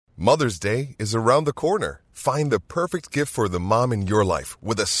Mother's Day is around the corner. Find the perfect gift for the mom in your life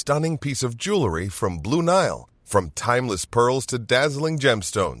with a stunning piece of jewelry from Blue Nile. From timeless pearls to dazzling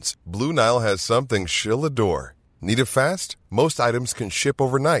gemstones, Blue Nile has something she'll adore. Need it fast? Most items can ship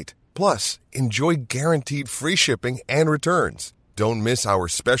overnight. Plus, enjoy guaranteed free shipping and returns. Don't miss our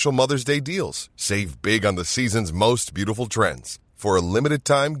special Mother's Day deals. Save big on the season's most beautiful trends. For a limited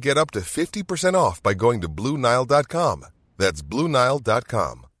time, get up to 50% off by going to BlueNile.com. That's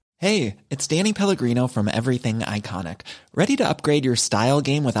BlueNile.com. Hey, it's Danny Pellegrino from Everything Iconic. Ready to upgrade your style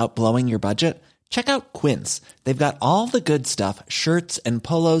game without blowing your budget? Check out Quince. They've got all the good stuff, shirts and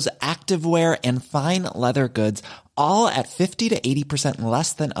polos, activewear, and fine leather goods, all at 50 to 80%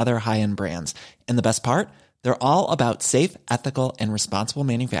 less than other high-end brands. And the best part? They're all about safe, ethical, and responsible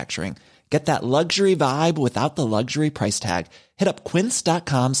manufacturing. Get that luxury vibe without the luxury price tag. Hit up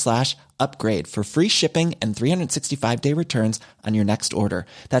quince.com/upgrade for free shipping and 365-day returns on your next order.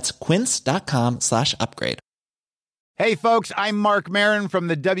 That's quince.com/upgrade. Hey, folks, I'm Mark Maron from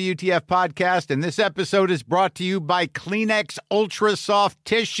the WTF Podcast, and this episode is brought to you by Kleenex Ultra Soft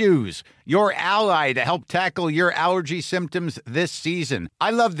Tissues, your ally to help tackle your allergy symptoms this season. I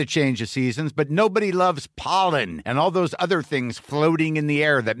love the change of seasons, but nobody loves pollen and all those other things floating in the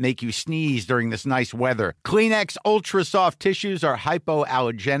air that make you sneeze during this nice weather. Kleenex Ultra Soft Tissues are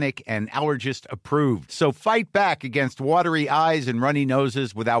hypoallergenic and allergist approved, so fight back against watery eyes and runny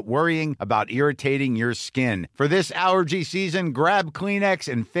noses without worrying about irritating your skin. For this allergy season, grab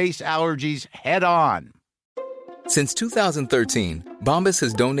Kleenex and face allergies head on. Since 2013, Bombas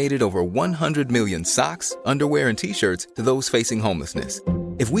has donated over 100 million socks, underwear, and T-shirts to those facing homelessness.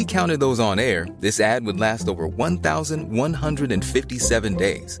 If we counted those on air, this ad would last over 1,157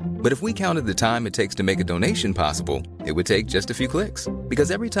 days. But if we counted the time it takes to make a donation possible, it would take just a few clicks.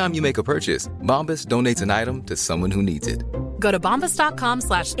 Because every time you make a purchase, Bombas donates an item to someone who needs it. Go to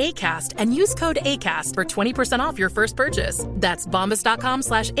bombas.com/ACAST and use code ACAST for 20% off your first purchase. That's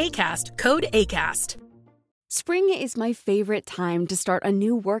bombas.com/ACAST, code ACAST. Spring is my favorite time to start a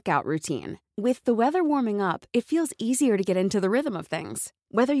new workout routine. With the weather warming up, it feels easier to get into the rhythm of things.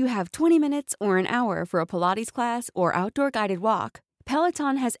 Whether you have 20 minutes or an hour for a Pilates class or outdoor guided walk,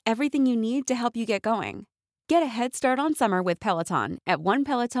 Peloton has everything you need to help you get going. Get a head start on summer with Peloton at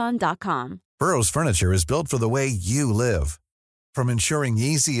onepeloton.com. Burrow's furniture is built for the way you live. From ensuring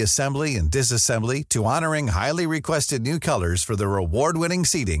easy assembly and disassembly to honoring highly requested new colors for their award-winning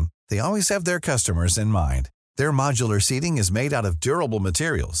seating, they always have their customers in mind. Their modular seating is made out of durable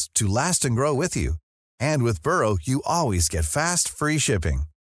materials to last and grow with you. And with Burrow, you always get fast, free shipping.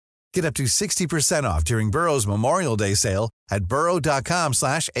 Get up to 60% off during Burrow's Memorial Day sale at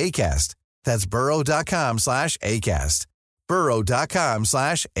burrow.com/ACAST. That's burrow.com/ACAST.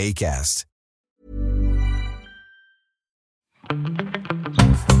 burrow.com/ACAST.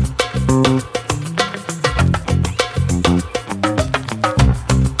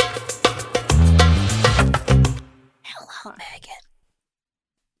 Hello, Megan.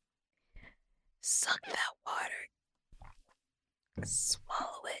 Suck that water.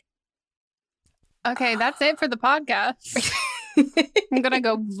 Swallow it. Okay, that's it for the podcast. I'm gonna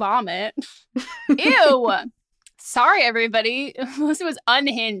go vomit. Ew. Sorry, everybody. Melissa was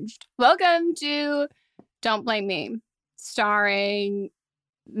unhinged. Welcome to Don't Blame Me, starring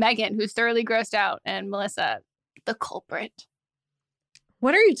Megan, who's thoroughly grossed out, and Melissa, the culprit.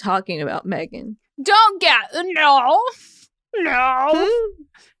 What are you talking about, Megan? Don't get no,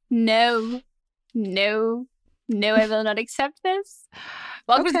 I will not accept this.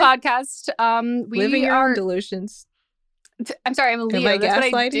 Welcome to the podcast. We Living your are own delusions. I'm sorry, I'm a Leo.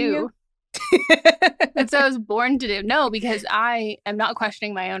 That's what I do. That's what I was born to do. No, because I am not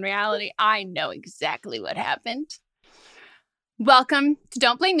questioning my own reality. I know exactly what happened. Welcome to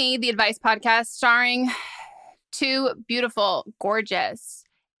Don't Blame Me, the advice podcast starring two beautiful, gorgeous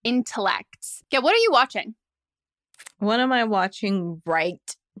intellects. Yeah, what are you watching? What am I watching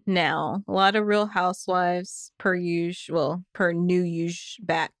right now? A lot of Real Housewives per usual, per new usual,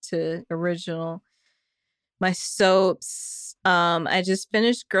 back to original. My soaps. I just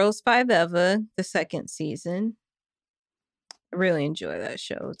finished Girls Five Eva, the second season. I really enjoy that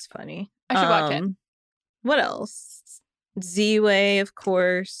show. It's funny. I should watch it. What else? Z-Way, of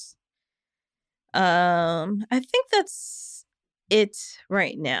course. I think that's it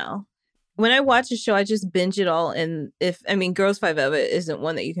right now. When I watch a show, I just binge it all. And Girls Five Eva isn't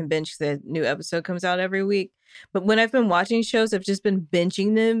one that you can binge because the new episode comes out every week. But when I've been watching shows, I've just been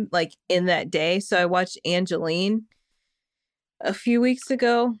binging them like in that day. So I watched Angeline a few weeks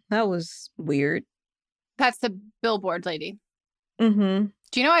ago. That was weird. That's the billboard lady. Mm-hmm.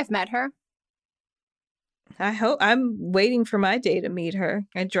 Do you know I've met her? I'm waiting for my day to meet her.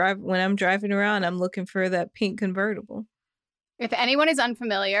 When I'm driving around, I'm looking for that pink convertible. If anyone is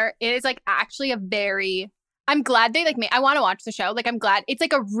unfamiliar, it is like actually I'm glad they like me. I want to watch the show. Like, I'm glad it's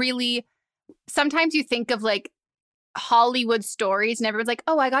like a really, sometimes you think of like Hollywood stories and everyone's like,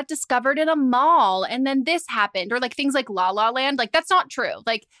 oh, I got discovered in a mall and then this happened, or like things like La La Land. Like, that's not true.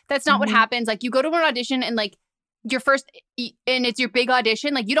 Like, that's not what happens. Like, you go to an audition and like your first, and it's your big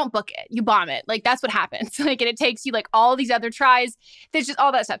audition, like you don't book it, you bomb it. Like, that's what happens. Like, and it takes you like all these other tries. There's just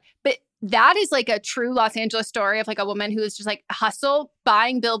all that stuff. But that is like a true Los Angeles story of like a woman who is just like hustle,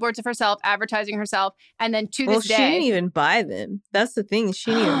 buying billboards of herself, advertising herself. And then to this day. She didn't even buy them. That's the thing.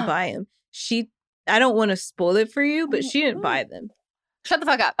 She didn't even buy them. I don't want to spoil it for you, but she didn't buy them. Shut the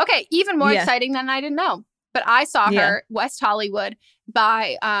fuck up. Okay. Even more exciting than I didn't know. But I saw her West Hollywood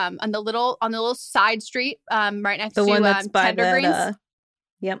by on the little side street right next to one that's by Tender Greens.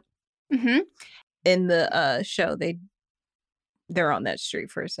 Yep. Mm-hmm. In the show, they're on that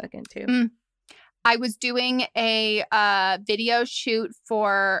street for a second too. I was doing a video shoot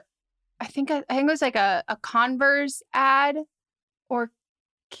for, I think it was like a Converse ad, or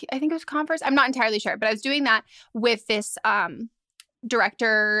I think it was Converse. I'm not entirely sure, but I was doing that with this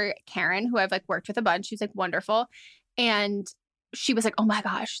director, Karen, who I've like worked with a bunch. She's like wonderful. And she was like, oh my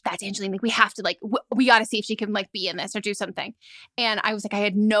gosh, that's Angeline. Like, we have to like, we got to see if she can like be in this or do something. And I was like, I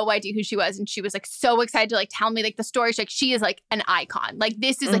had no idea who she was. And she was like so excited to like tell me like the story. She's like, she is like an icon. Like,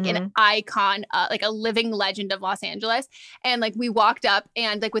 this is like an icon, like a living legend of Los Angeles. And like, we walked up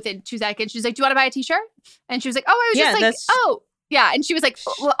and like within 2 seconds, she's like, do you want to buy a t-shirt? And she was like, oh, I was just like, oh. Yeah. And she was like,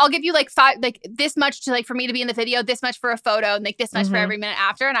 well, I'll give you like this much to like for me to be in the video, this much for a photo, and like this much for every minute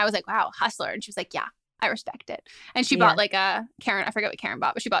after. And I was like, wow, hustler. And she was like, yeah, I respect it. And she bought like Karen, I forget what Karen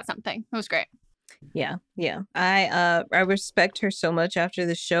bought, but she bought something. It was great. Yeah. Yeah. I respect her so much after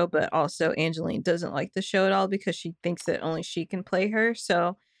the show, but also Angeline doesn't like the show at all because she thinks that only she can play her.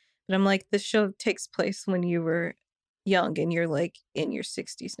 So, but I'm like, the show takes place when you were young and you're like in your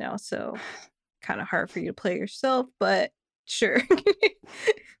 60s now. So kind of hard for you to play yourself, but sure.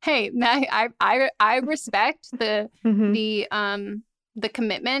 Hey, I respect the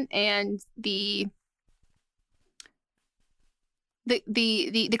commitment and the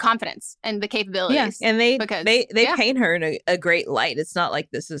confidence and the capabilities. Yeah, and they paint her in a great light. It's not like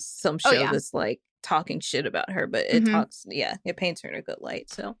this is some show that's like talking shit about her, but it it paints her in a good light.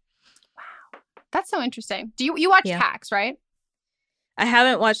 So, wow, that's so interesting. Do you watch Hacks, right? I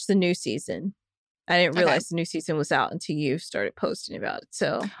haven't watched the new season. I didn't realize the new season was out until you started posting about it.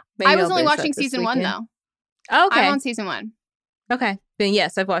 So I was only watching season 1 though. Oh, okay. I'm on season 1. Okay. Then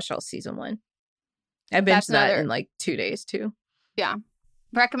yes, I've watched all season 1. I binged that in like 2 days too. Yeah.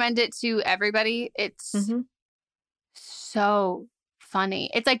 Recommend it to everybody. It's so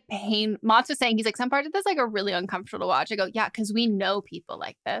funny. It's like pain. Mott's was saying, he's like, some parts of this like are really uncomfortable to watch. I go, yeah, because we know people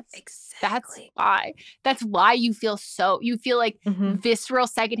like this. Exactly. That's why you feel like visceral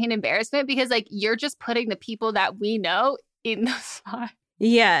secondhand embarrassment, because like you're just putting the people that we know in the spot.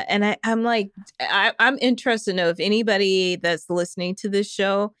 Yeah. And I'm like, I'm interested to know if anybody that's listening to this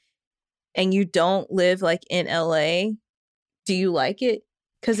show and you don't live like in LA, do you like it?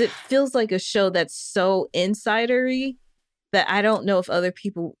 Because it feels like a show that's so insidery that I don't know if other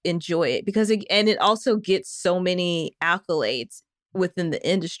people enjoy it, because it also gets so many accolades within the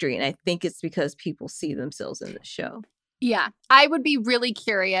industry. And I think it's because people see themselves in the show. Yeah. I would be really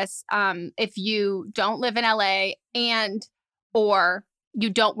curious if you don't live in LA or you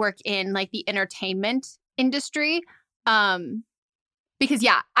don't work in like the entertainment industry. Because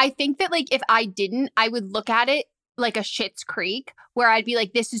I think that like if I didn't, I would look at it like a Schitt's Creek, where I'd be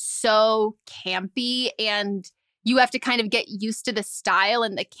like, this is so campy, and you have to kind of get used to the style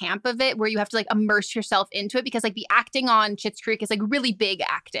and the camp of it, where you have to like immerse yourself into it, because like the acting on Schitt's Creek is like really big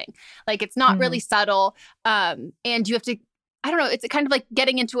acting. Like, it's not really subtle. And you have to, I don't know, it's kind of like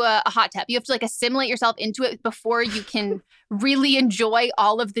getting into a hot tub. You have to like assimilate yourself into it before you can really enjoy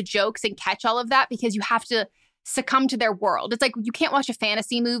all of the jokes and catch all of that, because you have to succumb to their world. It's like, you can't watch a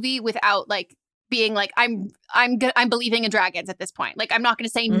fantasy movie without like being like, I'm believing in dragons at this point. Like, I'm not going to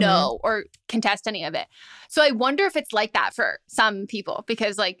say no or contest any of it. So I wonder if it's like that for some people,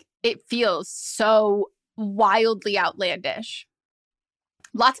 because like it feels so wildly outlandish.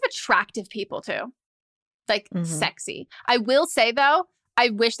 Lots of attractive people too. Like sexy. I will say though, I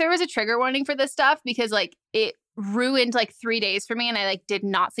wish there was a trigger warning for this stuff, because like it ruined like 3 days for me, and I like did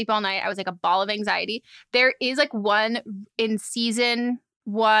not sleep all night. I was like a ball of anxiety. There is like one in season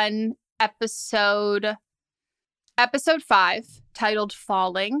 1, episode 5, titled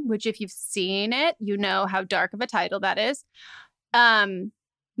Falling, which if you've seen it, you know how dark of a title that is.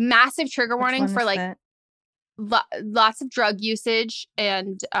 Massive trigger warning for like lots of drug usage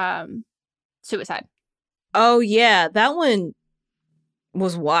and suicide. Oh yeah, that one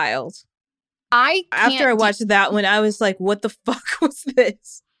was wild. After I watched that one, I was like, what the fuck was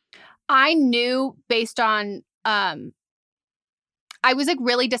this? I knew based on I was like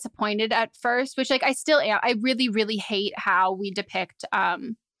really disappointed at first, which like I still am. I really, really hate how we depict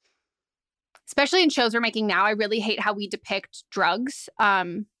especially in shows we're making now, I really hate how we depict drugs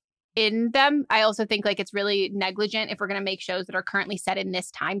in them. I also think like it's really negligent if we're going to make shows that are currently set in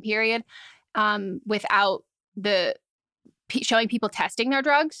this time period without showing people testing their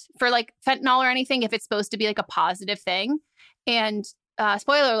drugs for like fentanyl or anything, if it's supposed to be like a positive thing. And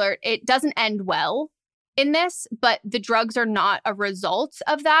spoiler alert, it doesn't end well in this, but the drugs are not a result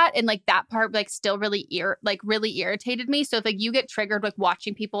of that. And like that part like still really really irritated me. So if like you get triggered like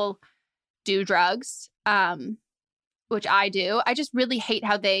watching people do drugs, which I do, I just really hate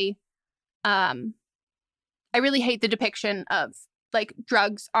how they I really hate the depiction of like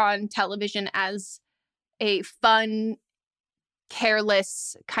drugs on television as a fun,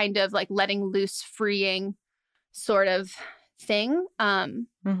 careless kind of like letting loose, freeing sort of thing.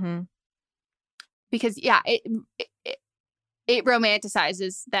 Because yeah, it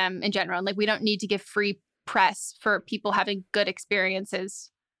romanticizes them in general. And like we don't need to give free press for people having good experiences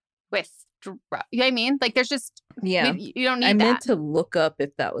with you know what I mean? Like there's just you don't need that. I meant to look up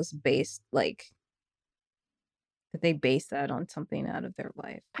if that was based like did they base that on something out of their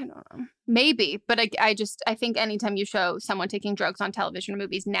life? I don't know. Maybe, but I think anytime you show someone taking drugs on television or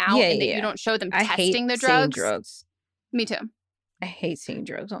movies now and that you don't show them testing the drugs. Me too. I hate seeing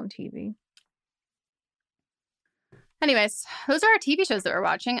drugs on TV. Anyways, those are our TV shows that we're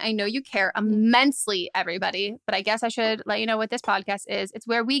watching. I know you care immensely, everybody, but I guess I should let you know what this podcast is. It's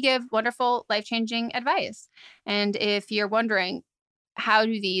where we give wonderful, life-changing advice. And if you're wondering, how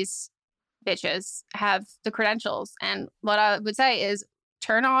do these bitches have the credentials? And what I would say is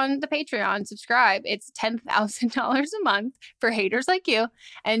turn on the Patreon, subscribe. It's $10,000 a month for haters like you.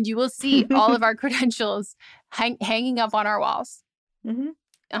 And you will see all of our credentials hanging up on our walls. Mm-hmm.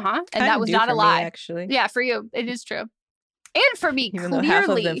 And that was not a lie. Me, actually. Yeah, for you, it is true. And for me, even clearly. Though half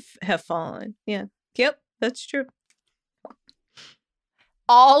of them have fallen. Yeah. Yep, that's true.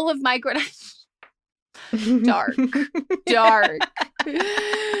 All of my credentials. Dark.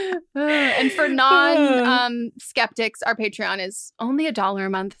 And for non-skeptics, our Patreon is only $1 a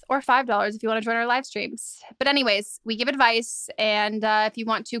month or $5 if you want to join our live streams. But anyways, we give advice. And if you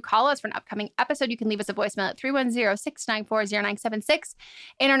want to call us for an upcoming episode, you can leave us a voicemail at 310-694-0976.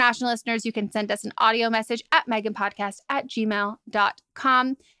 International listeners, you can send us an audio message at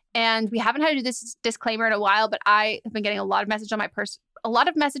meganpodcast@gmail.com. And we haven't had to do this disclaimer in a while, but I have been getting a lot of messages on my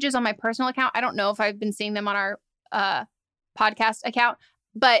personal account. I don't know if I've been seeing them on our podcast account,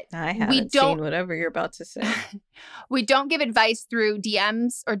 but I haven't seen whatever you're about to say. We don't give advice through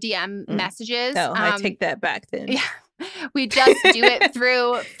DMs or DM messages. No, I take that back then. Yeah, we just do it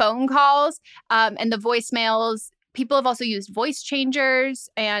through phone calls and the voicemails. People have also used voice changers,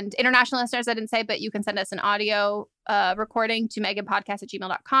 and international listeners, I didn't say, but you can send us an audio recording to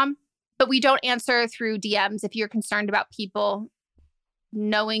meganpodcast@gmail.com. But we don't answer through DMs if you're concerned about people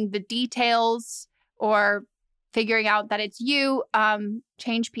knowing the details or figuring out that it's you.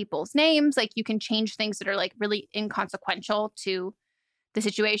 Change people's names. Like you can change things that are like really inconsequential to the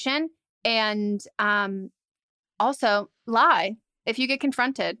situation. And also lie if you get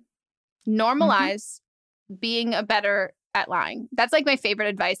confronted. Normalize being better at lying. That's like my favorite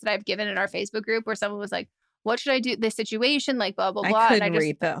advice that I've given in our Facebook group, where someone was like, what should I do? This situation, like blah, blah, blah. I couldn't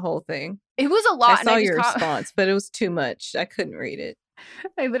read that whole thing. It was a lot. I saw your response, but it was too much. I couldn't read it.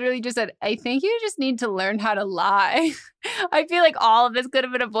 I literally just said, I think you just need to learn how to lie. I feel like all of this could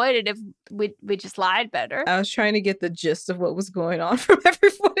have been avoided if we just lied better. I was trying to get the gist of what was going on from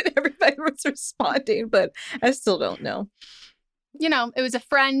everyone, and everybody was responding, but I still don't know. You know, it was a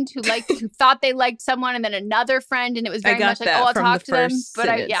friend who thought they liked someone, and then another friend, and it was very much like, oh, I'll talk to them.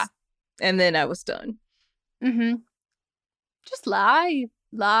 But and then I was done. Just lie.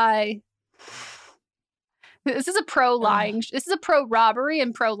 This is a pro-lying. This is a pro-robbery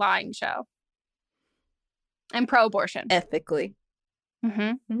and pro-lying show. And pro-abortion. Ethically.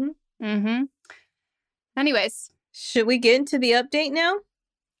 Anyways. Should we get into the update now?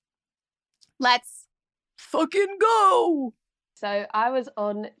 Let's fucking go. So I was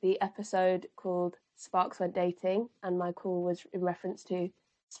on the episode called Sparks When Dating, and my call was in reference to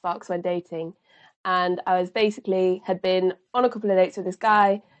Sparks When Dating. And I was had been on a couple of dates with this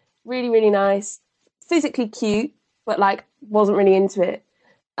guy, really, really nice, physically cute, but like wasn't really into it.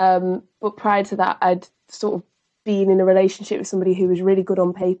 But prior to that, I'd sort of been in a relationship with somebody who was really good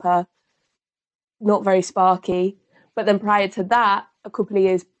on paper, not very sparky. But then prior to that, a couple of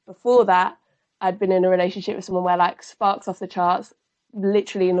years before that, I'd been in a relationship with someone where like sparks off the charts,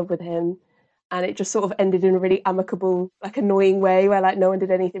 literally in love with him. And it just sort of ended in a really amicable, like annoying way where like no one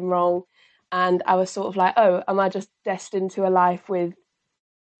did anything wrong. And I was sort of like, oh, am I just destined to a life with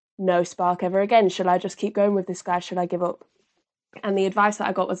no spark ever again? Should I just keep going with this guy? Should I give up? And the advice that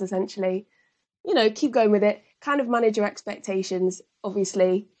I got was essentially, you know, keep going with it, kind of manage your expectations.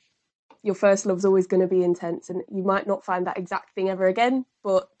 Obviously, your first love's always going to be intense and you might not find that exact thing ever again,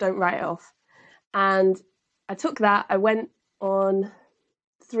 but don't write it off. And I took that. I went on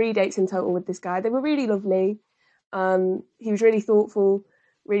 3 dates in total with this guy. They were really lovely. He was really thoughtful,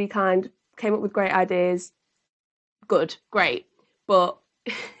 really kind, came up with great ideas. Good, great. But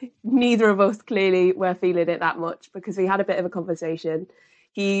neither of us clearly were feeling it that much because we had a bit of a conversation.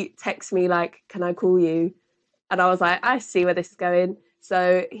 He texted me like, can I call you? And I was like, I see where this is going.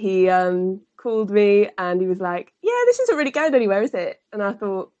 So he called me and he was like, yeah, this isn't really going anywhere, is it? And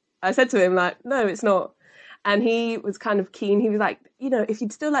I said to him like, no, it's not. And he was kind of keen. He was like, you know, if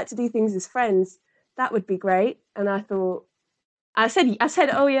you'd still like to do things as friends, that would be great. And I said,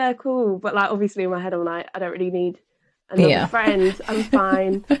 oh yeah, cool. But like, obviously in my head, I'm like, I don't really need another friend. I'm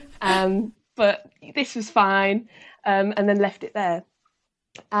fine. But this was fine. And then left it there.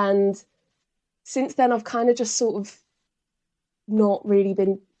 And since then, I've kind of just sort of not really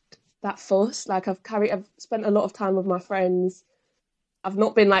been that fussed. Like I've spent a lot of time with my friends. I've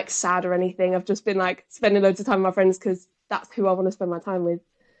not been like sad or anything. I've just been like spending loads of time with my friends because that's who I want to spend my time with.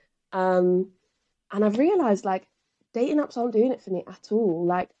 And I've realised like dating apps aren't doing it for me at all.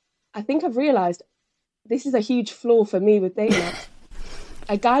 Like I think I've realised this is a huge flaw for me with dating apps.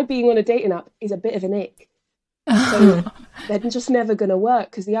 A guy being on a dating app is a bit of an ick. So they're just never going to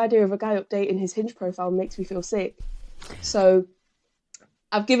work because the idea of a guy updating his Hinge profile makes me feel sick. So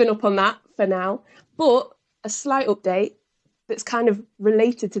I've given up on that for now. But a slight update that's kind of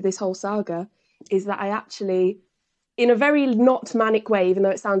related to this whole saga is that I actually, in a very not manic way, even though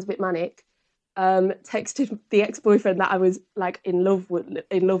it sounds a bit manic, texted the ex-boyfriend that I was like in love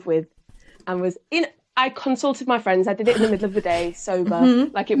with, and was in. I consulted my friends. I did it in the middle of the day, sober.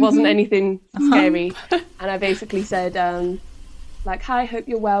 Like it wasn't anything scary. And I basically said, like, hi, hope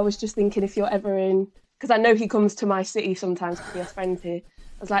you're well. Was just thinking if you're ever in, because I know he comes to my city sometimes because he has friends here.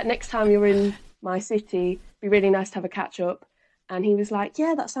 I was like, next time you're in my city, it'd be really nice to have a catch up. And he was like,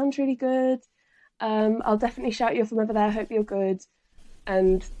 yeah, that sounds really good. I'll definitely shout you if I'm ever there. Hope you're good.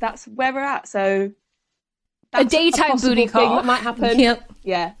 And that's where we're at. So that's a daytime booty call that might happen. Yep.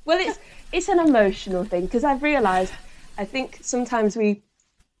 Yeah. Well, it's an emotional thing because I've realised I think sometimes we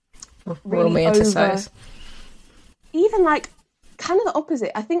really romanticize. Even like kind of the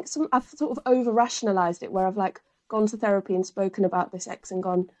opposite. I think I've sort of over rationalised it where I've like gone to therapy and spoken about this ex and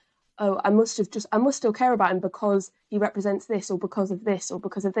gone, oh, I must still care about him because he represents this or because of this or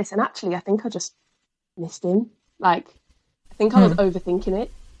because of this. And actually, I think I just missed him. Like, I think I was overthinking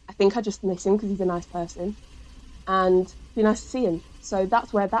it. I think I just miss him because he's a nice person. And it'd be nice to see him. So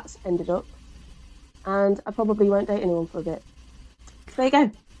that's where that's ended up. And I probably won't date anyone for a bit. So there you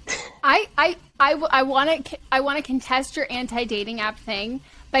go. I want to contest your anti-dating app thing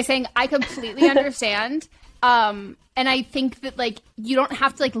by saying I completely understand. And I think that, like, you don't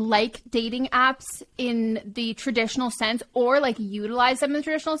have to, like dating apps in the traditional sense or, like, utilize them in the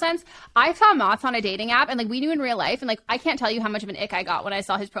traditional sense. I saw Moth on a dating app, and, like, we knew in real life, and, like, I can't tell you how much of an ick I got when I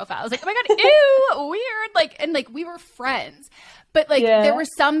saw his profile. I was like, oh, my God, ew, weird. Like, and, like, we were friends. But, like, there were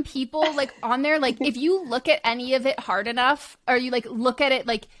some people, like, on there, like, if you look at any of it hard enough, or you, like, look at it,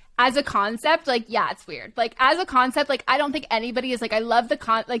 like, as a concept, like, yeah, it's weird. Like, as a concept, like, I don't think anybody is, like, I love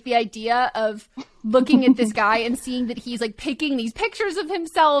the idea of looking at this guy and seeing that he's, like, picking these pictures of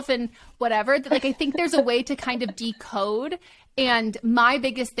himself and whatever. Like, I think there's a way to kind of decode. And my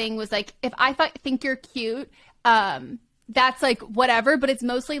biggest thing was, like, if I think you're cute, that's, like, whatever. But it's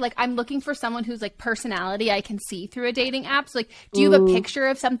mostly, like, I'm looking for someone whose, like, personality I can see through a dating app. So, like, do you have a picture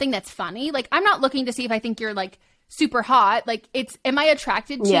of something that's funny? Like, I'm not looking to see if I think you're, like, super hot. Like, it's, am I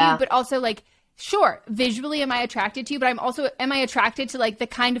attracted to you? But also, like, sure, visually am I attracted to you, but am I attracted to, like, the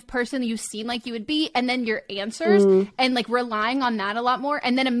kind of person that you seem like you would be, and then your answers, and, like, relying on that a lot more,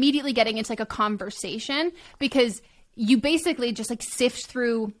 and then immediately getting into, like, a conversation, because you basically just, like, sift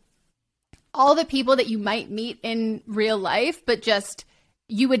through all the people that you might meet in real life, but just,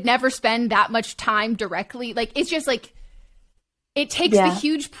 you would never spend that much time directly. Like, it's just, like, it takes the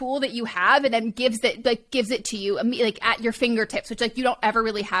huge pool that you have and then gives it to you, like, at your fingertips, which, like, you don't ever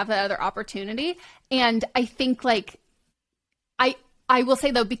really have that other opportunity. And I think, like, I will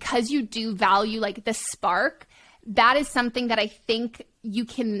say, though, because you do value, like, the spark, that is something that I think you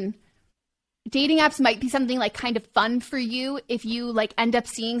can dating apps might be something like kind of fun for you if you like end up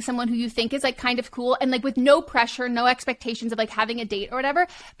seeing someone who you think is like kind of cool and like with no pressure, no expectations of like having a date or whatever,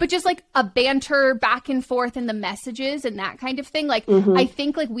 but just like a banter back and forth in the messages and that kind of thing. Like, I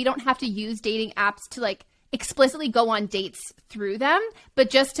think like we don't have to use dating apps to like explicitly go on dates through them, but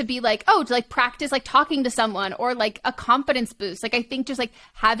just to be like, to like practice like talking to someone or like a confidence boost. Like I think just like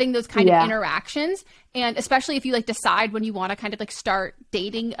having those kind of interactions, and especially if you like decide when you want to kind of like start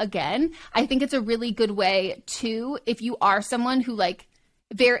dating again, I think it's a really good way to, if you are someone who like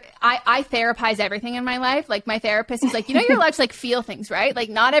I therapize everything in my life. Like my therapist is like, you're allowed to like feel things, right? Like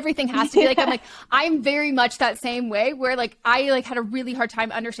not everything has to be like, I'm very much that same way where like I like had a really hard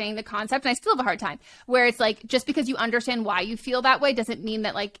time understanding the concept, and I still have a hard time, where it's like, just because you understand why you feel that way doesn't mean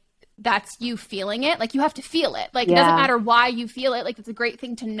that like that's you feeling it. Like you have to feel it. Like it doesn't matter why you feel it. Like it's a great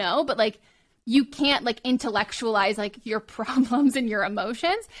thing to know, but like you can't like intellectualize like your problems and your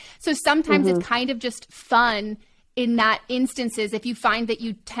emotions. So sometimes it's kind of just fun in that instances, if you find that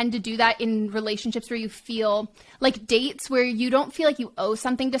you tend to do that in relationships where you feel like dates where you don't feel like you owe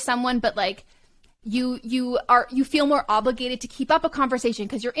something to someone, but like you feel more obligated to keep up a conversation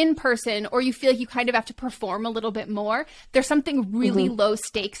because you're in person, or you feel like you kind of have to perform a little bit more. There's something really low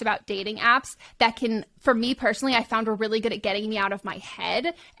stakes about dating apps that can, for me personally, I found were really good at getting me out of my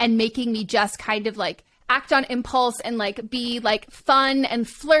head and making me just kind of like act on impulse and like be like fun and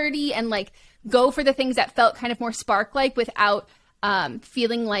flirty and like go for the things that felt kind of more spark-like without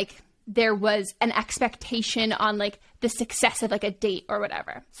feeling like there was an expectation on like the success of like a date or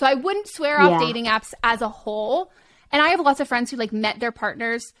whatever. So I wouldn't swear off dating apps as a whole. And I have lots of friends who like met their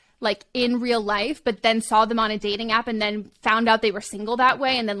partners like in real life, but then saw them on a dating app and then found out they were single that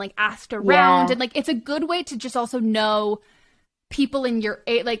way and then like asked around. And like it's a good way to just also know people in your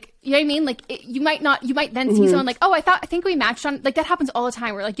like, you know what I mean? Like you might then see someone like, I think we matched on, like that happens all the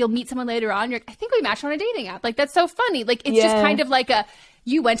time where like you'll meet someone later on, you're like, I think we matched on a dating app. Like that's so funny. Like it's just kind of like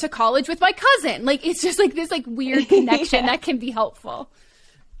you went to college with my cousin. Like it's just like this like weird connection that can be helpful.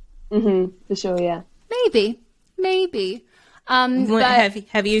 For sure. Yeah. Maybe. But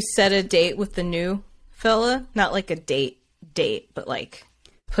have you set a date with the new fella? Not like a date, but like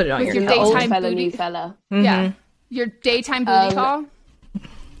put it on your daytime fella, new fella. Yeah. Your daytime booty call?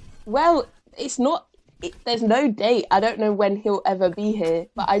 Well, it's not. There's no date. I don't know when he'll ever be here,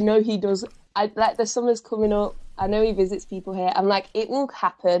 but I know he does. Like the summer's coming up. I know he visits people here. I'm like, it will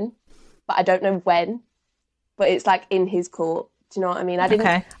happen, but I don't know when. But it's like in his court. Do you know what I mean?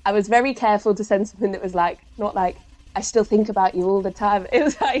 I was very careful to send something that was like not like I still think about you all the time. It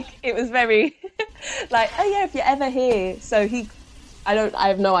was like it was very like, oh yeah, if you're ever here. So I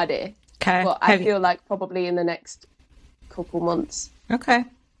have no idea. Okay. But I feel like probably in the next couple months. Okay.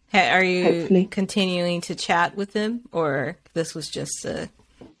 Hey, are you continuing to chat with him, or this was just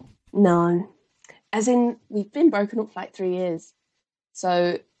No. As in, we've been broken up for like 3 years.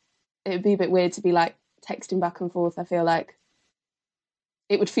 So it would be a bit weird to be like texting back and forth. I feel like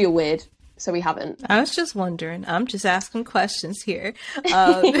it would feel weird. So we haven't. I was just wondering. I'm just asking questions here.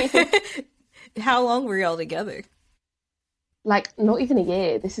 How long were y'all together? Like, not even a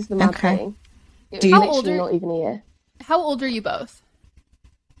year. This is the mad thing. It was literally not even a year. How old are you both?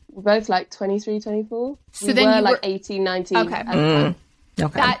 We're both like 23, 24. So we then were you like 18, 19. Okay.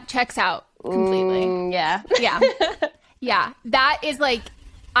 Okay. That checks out completely. Yeah. Yeah. Yeah. That is like,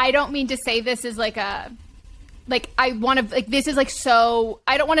 I don't mean to say this is like a, like, I want to, like, this is like so,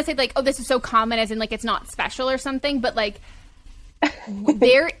 I don't want to say like, oh, this is so common as in like it's not special or something, but like,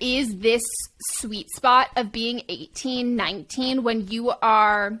 there is this sweet spot of being 18, 19 when you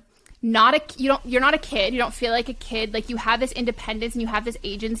are not you're not a kid, you don't feel like a kid, like you have this independence and you have this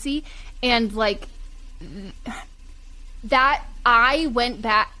agency, and like that I went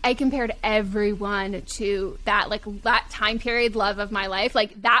back, I compared everyone to that, like that time period love of my life.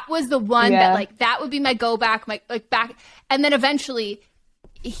 Like that was the one that like, that would be my go back, my like back. And then eventually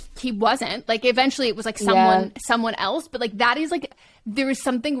he wasn't, like eventually it was like someone else, but like that is like, there is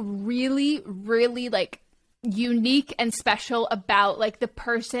something really, really like unique and special about like the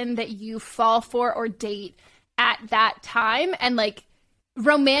person that you fall for or date at that time. And like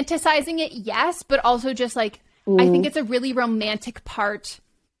romanticizing it, yes, but also just like, I think it's a really romantic part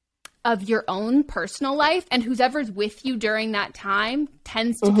of your own personal life, and whoever's with you during that time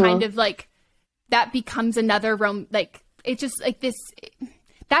tends to kind of like, that becomes another like, it's just like this,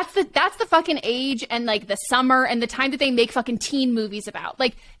 That's the fucking age and like the summer and the time that they make fucking teen movies about.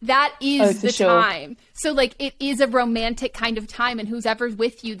 Like that is the time. So like it is a romantic kind of time, and who's ever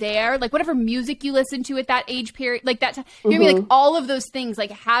with you there, like whatever music you listen to at that age period, like that time, you know what I mean? Like all of those things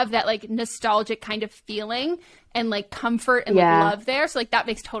like have that like nostalgic kind of feeling and like comfort and like love there. So like that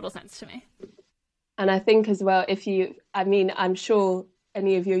makes total sense to me. And I think as well, I'm sure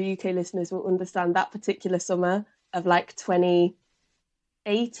any of your UK listeners will understand that particular summer of like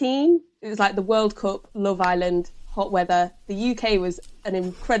 2018. It was like the World Cup, Love Island, hot weather. The UK was an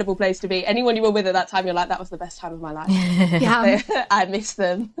incredible place to be. Anyone you were with at that time, you're like, that was the best time of my life. I miss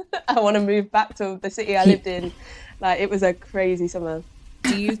them. I want to move back to the city I lived in. Like, it was a crazy summer.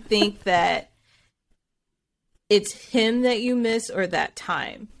 Do you think that it's him that you miss or that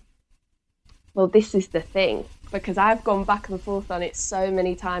time? Well, this is the thing, because I've gone back and forth on it so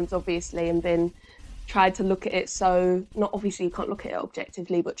many times, obviously, and tried to look at it not obviously you can't look at it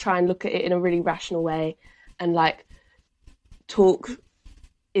objectively, but try and look at it in a really rational way and like talk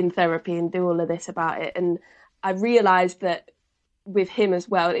in therapy and do all of this about it. And I realised that with him as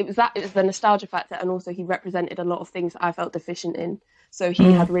well, it was the nostalgia factor, and also he represented a lot of things that I felt deficient in. So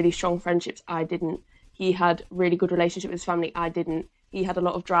he had really strong friendships, I didn't. He had really good relationship with his family, I didn't. He had a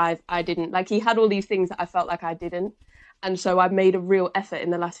lot of drive, I didn't. Like, he had all these things that I felt like I didn't. And so I made a real effort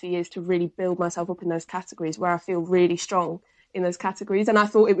in the last few years to really build myself up in those categories where I feel really strong in those categories. And I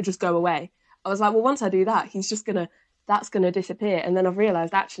thought it would just go away. I was like, well, once I do that, that's going to disappear. And then I've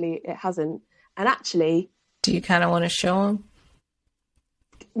realised, actually, it hasn't. And actually... Do you kind of want to show him?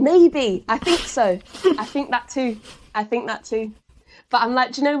 Maybe. I think so. I think that too. But I'm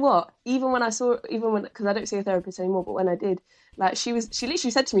like, do you know what? Because I don't see a therapist anymore, but when I did, like, she literally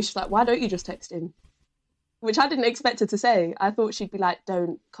said to me, she's like, why don't you just text him? Which I didn't expect her to say. I thought she'd be like,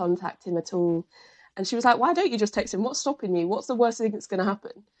 don't contact him at all. And she was like, why don't you just text him? What's stopping you? What's the worst thing that's going to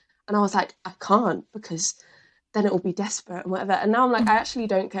happen? And I was like, I can't, because then it'll be desperate and whatever. And now I'm like, I actually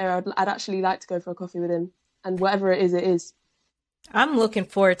don't care. I'd actually like to go for a coffee with him. And whatever it is, it is. I'm looking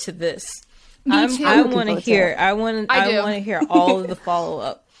forward to this. Me too. I want to hear. I want to hear all of the follow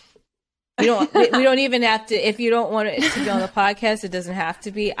up. We don't even have to. If you don't want it to be on the podcast, it doesn't have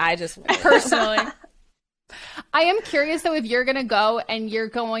to be. I just personally. I am curious though if you're gonna go and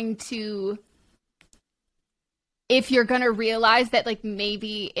if you're gonna realize that like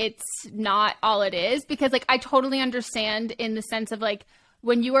maybe it's not all it is, because like I totally understand in the sense of like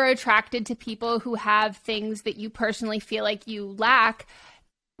when you are attracted to people who have things that you personally feel like you lack,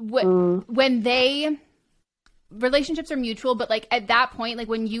 when relationships are mutual, but like at that point, like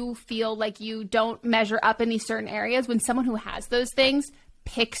when you feel like you don't measure up in these certain areas, when someone who has those things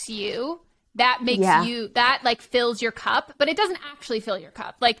picks you, that makes that like fills your cup, but it doesn't actually fill your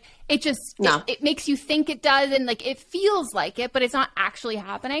cup. Like it just, it makes you think it does. And like, it feels like it, but it's not actually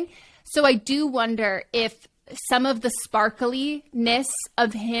happening. So I do wonder if some of the sparkliness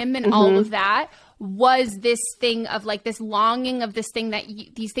of him and all of that was this thing of like this longing of this thing that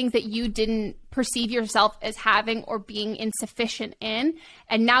these things that you didn't perceive yourself as having or being insufficient in.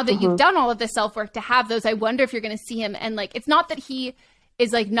 And now that you've done all of this self-work to have those, I wonder if you're going to see him. And like, it's not that he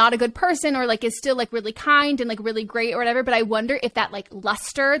is like not a good person or like is still like really kind and like really great or whatever, but I wonder if that like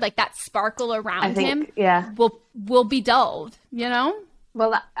luster, like that sparkle around him will be dulled, you know?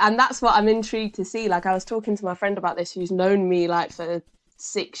 Well, and that's what I'm intrigued to see. Like, I was talking to my friend about this, who's known me like for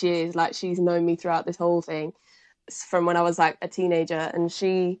 6 years. Like, she's known me throughout this whole thing from when I was like a teenager. And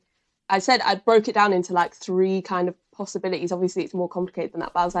I broke it down into like 3 kind of possibilities. Obviously it's more complicated than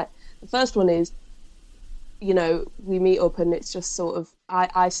that, but I was like, the first one is, you know, we meet up and it's just sort of,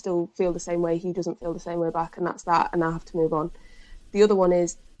 I still feel the same way, he doesn't feel the same way back, and that's that, and I have to move on. The other one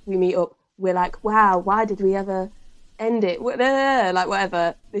is, we meet up, we're like, wow, why did we ever end it? Like,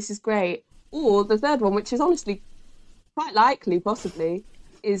 whatever, this is great. Or the third one, which is honestly quite likely, possibly,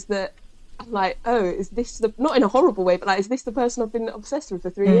 is that I'm like, oh, is this not in a horrible way, but like, is this the person I've been obsessed with for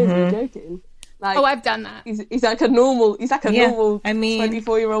 3 years? Are you joking? Like, oh, I've done that. He's like a normal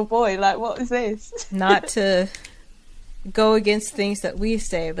 24-year-old boy. Like, what is this? Not to go against things that we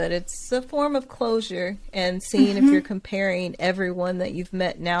say, but it's a form of closure, and seeing if you're comparing everyone that you've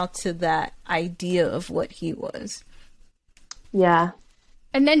met now to that idea of what he was. Yeah.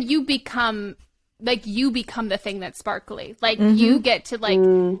 And then you become the thing that's sparkly. Like, you get to like,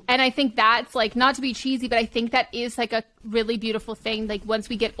 and I think that's like, not to be cheesy, but I think that is like a really beautiful thing. Like, once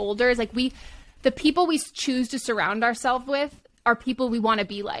we get older, is like the people we choose to surround ourselves with are people we want to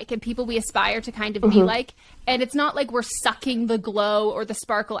be like, and people we aspire to kind of be like. And it's not like we're sucking the glow or the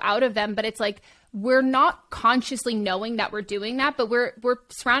sparkle out of them, but it's like we're not consciously knowing that we're doing that, but we're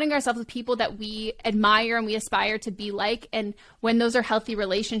surrounding ourselves with people that we admire and we aspire to be like. And when those are healthy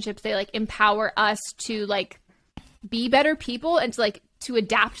relationships, they like empower us to like be better people and to like to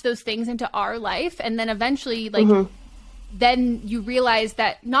adapt those things into our life. And then eventually like then you realize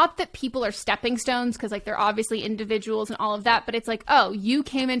that not that people are stepping stones, because like they're obviously individuals and all of that, but it's like, oh, you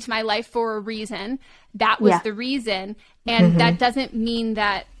came into my life for a reason. That was the reason. And that doesn't mean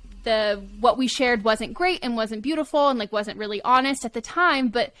that what we shared wasn't great and wasn't beautiful and like wasn't really honest at the time,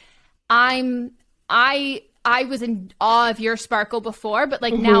 but I was in awe of your sparkle before, but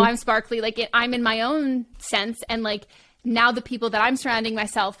like now I'm sparkly, like I'm in my own sense, and like now the people that I'm surrounding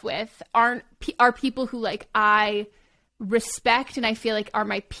myself with are people who like I respect and I feel like are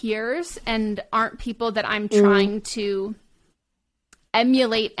my peers, and aren't people that I'm trying to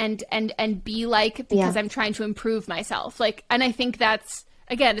emulate and be like because I'm trying to improve myself. Like, and I think that's,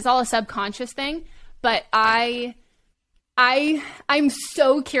 again, it's all a subconscious thing, but I'm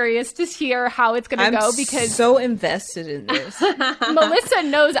so curious to hear how it's going to go, because so invested in this. Melissa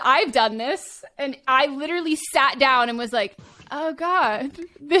knows I've done this, and I literally sat down and was like, oh God,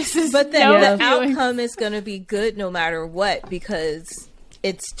 this is. But then the outcome is going to be good no matter what, because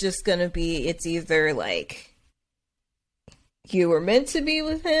it's just going to be, it's either like you were meant to be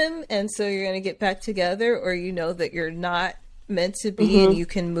with him and so you're going to get back together, or you know that you're not meant to be and you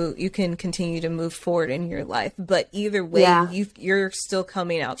can continue to move forward in your life. But either way, you're still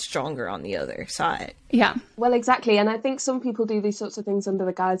coming out stronger on the other side. Yeah. Well, exactly. And I think some people do these sorts of things under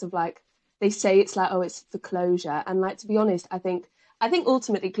the guise of like, they say it's like, oh, it's for closure. And like, to be honest, I think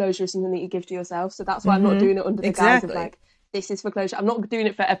ultimately closure is something that you give to yourself. So that's why I'm not doing it under the guise of like, this is for closure. I'm not doing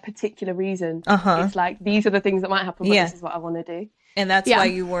it for a particular reason. It's like, these are the things that might happen, but this is what I want to do. And that's why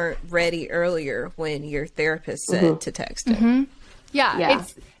you weren't ready earlier when your therapist said to text him. Yeah.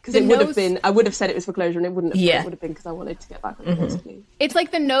 Because it would have been, I would have said it was for closure, and it wouldn't have been. It would have been because I wanted to get back on it, basically. It's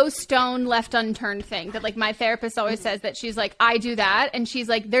like the no stone left unturned thing that like my therapist always says, that she's like, I do that. And she's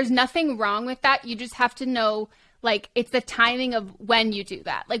like, there's nothing wrong with that. You just have to know, like, it's the timing of when you do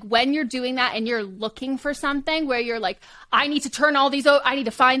that. Like when you're doing that and you're looking for something where you're like, I need to turn all these I need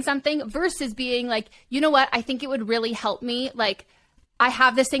to find something, versus being like, you know what? I think it would really help me. Like, I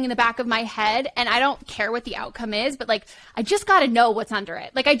have this thing in the back of my head and I don't care what the outcome is, but like, I just got to know what's under it.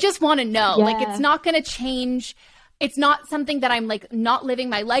 Like, I just want to know, like, it's not going to change. It's not something that I'm like not living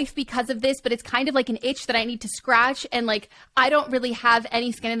my life because of this, but it's kind of like an itch that I need to scratch. And like, I don't really have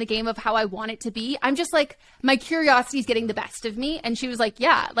any skin in the game of how I want it to be. I'm just like, my curiosity is getting the best of me. And she was like,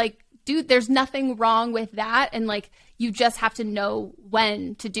 yeah, like, dude, there's nothing wrong with that. And like, you just have to know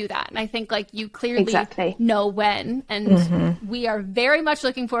when to do that. And I think like you clearly know when, and we are very much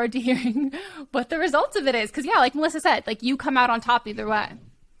looking forward to hearing what the results of it is. Cause like Melissa said, like you come out on top either way.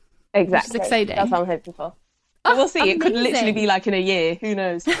 Exactly. Which is exciting. That's what I'm hoping for. But we'll see. Amazing. It could literally be like in a year. Who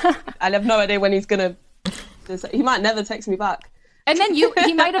knows? I have no idea when he's going to, he might never text me back. And then he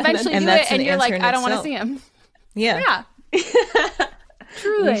might eventually do it and you're like, I don't want to see him. Yeah.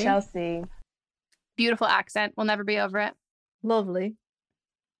 Truly. We shall see. Beautiful accent. We'll never be over it. Lovely.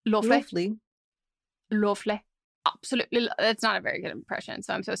 Lovely. Absolutely. That's not a very good impression.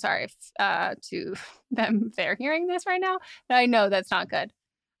 So I'm so sorry to them if they're hearing this right now. But I know that's not good.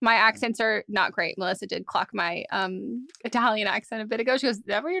 My accents are not great. Melissa did clock my Italian accent a bit ago. She goes, is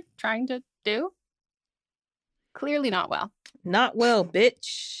that what you're trying to do? Clearly not well. Not well,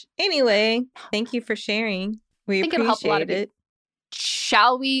 bitch. Anyway, thank you for sharing. We appreciate it.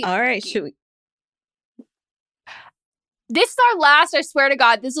 Shall we? All right, should we? This is our last, I swear to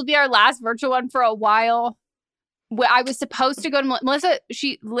God, this will be our last virtual one for a while. I was supposed to go to Melissa.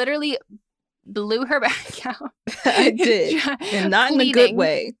 She literally blew her back out. I did. And not in a good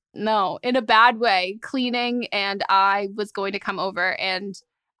way. No, in a bad way. Cleaning, and I was going to come over, and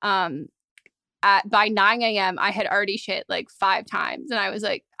by 9 a.m. I had already shit like 5 times, and I was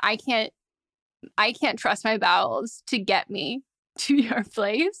like, I can't trust my bowels to get me to your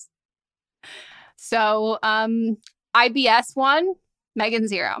place. So IBS 1, Megan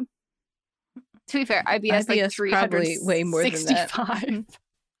 0. To be fair, IBS like 365. Probably way more than that.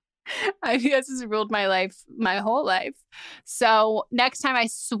 IBS has ruled my life, my whole life. So next time, I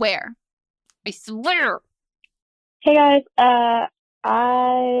swear. Hey guys,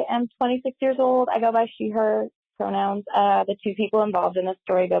 I am 26 years old. I go by she, her pronouns. The 2 people involved in this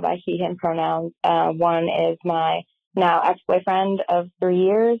story go by he, him pronouns. One is my now ex-boyfriend of 3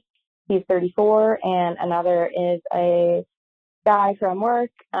 years. He's 34, and another is a guy from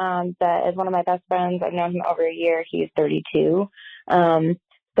work that is one of my best friends. I've known him over a year. He's 32.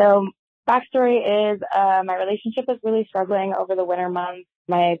 So backstory is my relationship is really struggling over the winter months.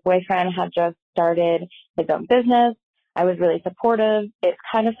 My boyfriend had just started his own business. I was really supportive. It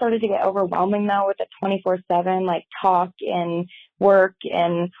kind of started to get overwhelming though with the 24/7 like talk and work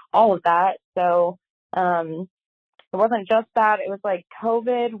and all of that. So it wasn't just that. It was like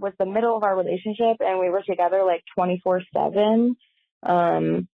COVID was the middle of our relationship and we were together like 24/7.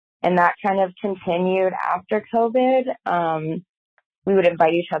 And that kind of continued after COVID. We would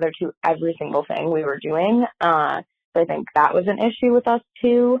invite each other to every single thing we were doing. So I think that was an issue with us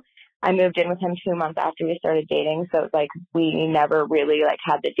too. I moved in with him 2 months after we started dating. So it's like we never really like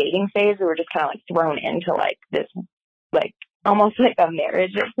had the dating phase. We were just kind of like thrown into like this, like almost like a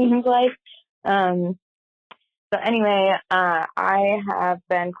marriage, it seems like. So anyway, I have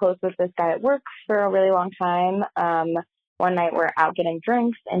been close with this guy at work for a really long time. One night we're out getting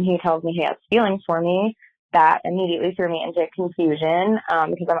drinks and he tells me he has feelings for me. That immediately threw me into confusion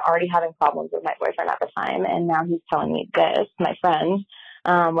because I'm already having problems with my boyfriend at the time. And now he's telling me this, my friend,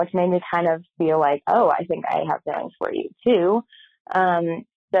 which made me kind of feel like, oh, I think I have feelings for you too.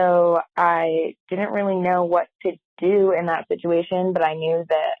 So I didn't really know what to do in that situation, but I knew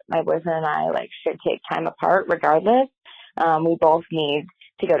that my boyfriend and I like should take time apart regardless. We both need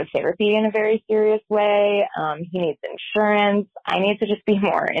to go to therapy in a very serious way. He needs insurance. I need to just be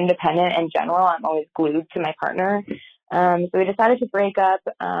more independent in general. I'm always glued to my partner. So we decided to break up.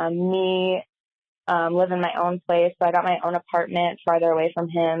 Me live in my own place. So I got my own apartment farther away from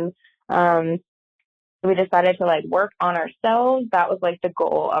him. We decided to like work on ourselves. That was like the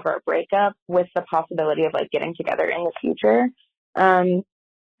goal of our breakup with the possibility of like getting together in the future.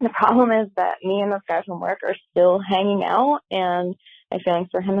 The problem is that me and this guy from work are still hanging out and my feelings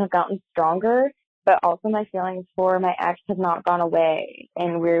for him have gotten stronger, but also my feelings for my ex have not gone away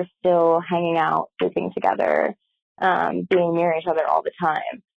and we're still hanging out, sleeping together, being near each other all the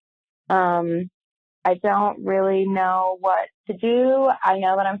time. I don't really know what to do. I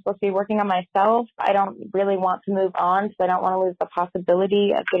know that I'm supposed to be working on myself. I don't really want to move on because I don't want to lose the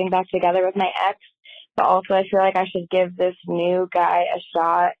possibility of getting back together with my ex. But also I feel like I should give this new guy a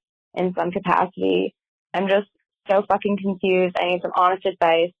shot in some capacity. I'm just so fucking confused. I need some honest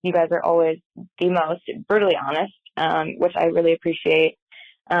advice. You guys are always the most brutally honest, which I really appreciate.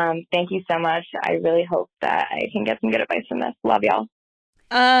 Thank you so much. I really hope that I can get some good advice from this. Love y'all.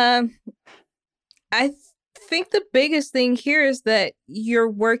 I think the biggest thing here is that you're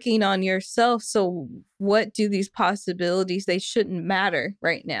working on yourself. So what do these possibilities? They shouldn't matter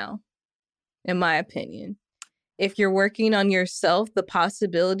right now, in my opinion. If you're working on yourself, the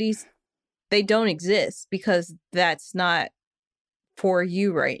possibilities, they don't exist because that's not for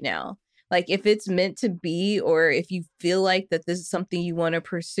you right now. Like if it's meant to be, or if you feel like that this is something you want to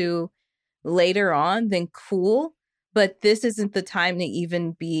pursue later on, then cool. But this isn't the time to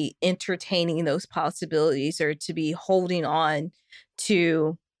even be entertaining those possibilities or to be holding on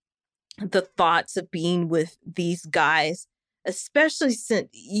to the thoughts of being with these guys, especially since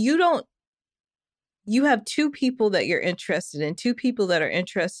you have two people that you're interested in, two people that are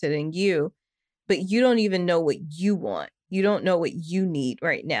interested in you, but you don't even know what you want. You don't know what you need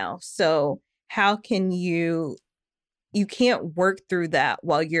right now. So how can you can't work through that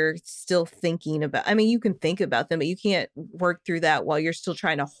while you're still thinking about, I mean, you can think about them, but you can't work through that while you're still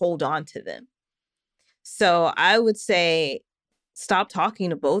trying to hold on to them. So I would say stop talking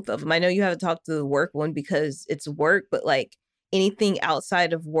to both of them. I know you haven't talked to the work one because it's work, but like anything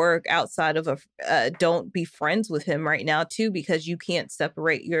outside of work, outside of don't be friends with him right now too, because you can't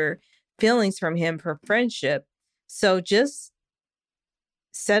separate your feelings from him for friendship. So just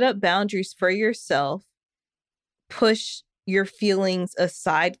set up boundaries for yourself. Push your feelings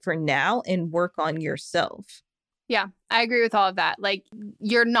aside for now and work on yourself. Yeah, I agree with all of that. Like,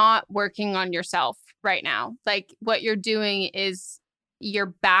 you're not working on yourself right now. Like, what you're doing is you're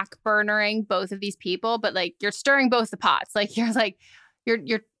back burnering both of these people, but like you're stirring both the pots. Like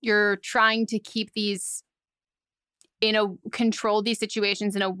you're trying to keep these control these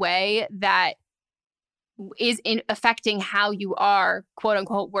situations in a way that is affecting how you are, quote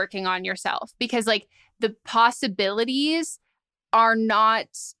unquote, working on yourself. Because like the possibilities are not,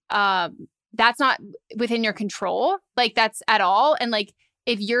 that's not within your control. Like that's at all. And like,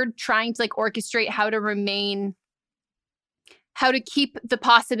 if you're trying to like orchestrate how to keep the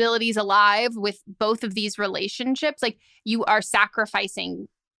possibilities alive with both of these relationships, like you are sacrificing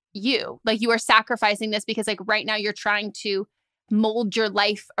like you are sacrificing this because like right now you're trying to mold your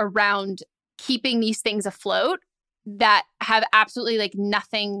life around keeping these things afloat that have absolutely like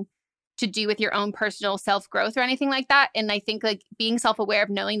nothing to do with your own personal self-growth or anything like that. And I think like being self-aware of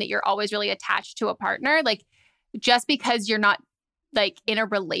knowing that you're always really attached to a partner, like just because you're not like in a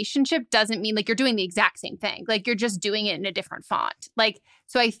relationship doesn't mean like you're doing the exact same thing. Like you're just doing it in a different font. Like,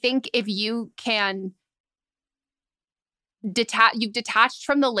 so I think if you can you've detached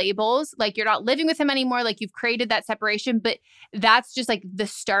from the labels, like you're not living with him anymore, like you've created that separation, but that's just like the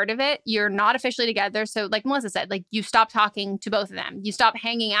start of it. You're not officially together. So like Melissa said, like you stop talking to both of them. You stop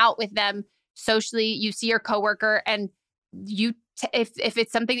hanging out with them socially. You see your coworker and you, if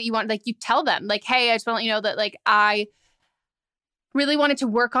it's something that you want, like you tell them like, hey, I just want to let you know that like I really wanted to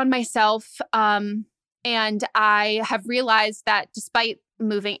work on myself. And I have realized that despite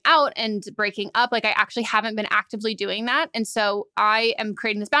moving out and breaking up, like I actually haven't been actively doing that. And so I am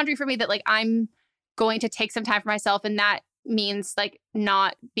creating this boundary for me that like I'm going to take some time for myself. And that means like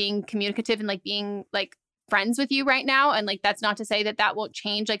not being communicative and like being like friends with you right now. And like, that's not to say that that won't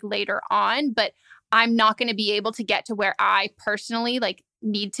change like later on, but I'm not going to be able to get to where I personally like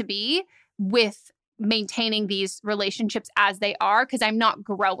need to be with maintaining these relationships as they are, because I'm not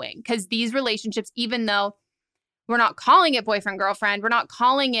growing. Because these relationships, even though we're not calling it boyfriend, girlfriend, we're not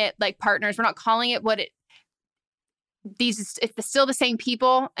calling it like partners, we're not calling it it's still the same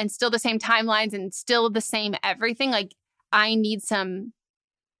people and still the same timelines and still the same everything. Like I need some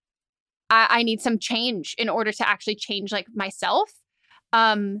change in order to actually change like myself.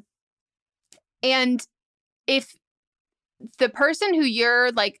 And if the person who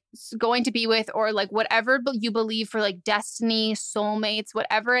you're like going to be with, or like whatever you believe for like destiny, soulmates,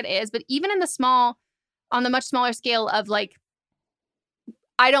 whatever it is, but even on the much smaller scale of like,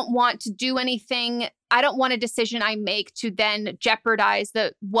 I don't want to do anything. I don't want a decision I make to then jeopardize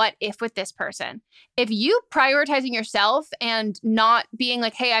the what if with this person. If you prioritizing yourself and not being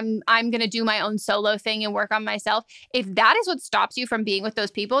like, hey, I'm going to do my own solo thing and work on myself. If that is what stops you from being with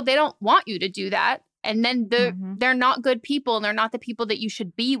those people, they don't want you to do that. And then they're not good people and they're not the people that you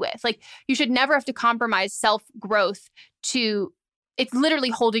should be with. Like you should never have to compromise self-growth it's literally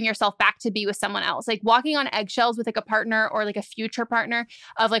holding yourself back to be with someone else. Like walking on eggshells with like a partner or like a future partner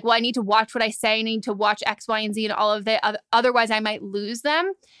of like, well, I need to watch what I say. I need to watch X, Y, and Z and all of that. Otherwise I might lose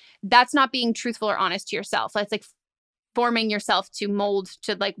them. That's not being truthful or honest to yourself. That's like forming yourself to mold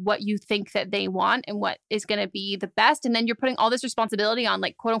to like what you think that they want and what is going to be the best. And then you're putting all this responsibility on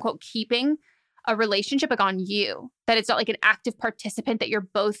like quote unquote keeping a relationship like on you, that it's not like an active participant that you're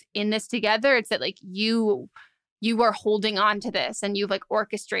both in this together. It's that like you are holding on to this and you've like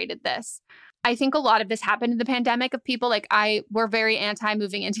orchestrated this. I think a lot of this happened in the pandemic of people like we're very anti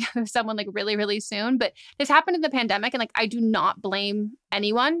moving in together with someone like really, really soon. But this happened in the pandemic and like I do not blame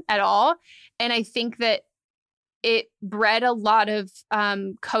anyone at all. And I think that it bred a lot of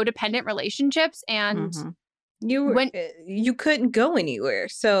codependent relationships and you couldn't go anywhere.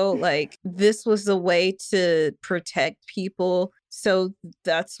 So like this was the way to protect people. So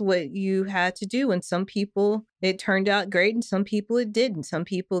that's what you had to do. And some people, it turned out great. And some people it didn't. Some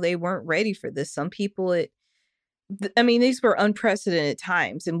people, they weren't ready for this. Some people these were unprecedented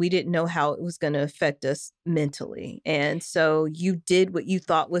times and we didn't know how it was going to affect us mentally. And so you did what you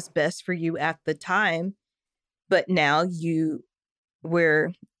thought was best for you at the time. But now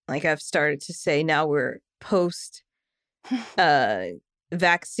we're, like I've started to say, now we're post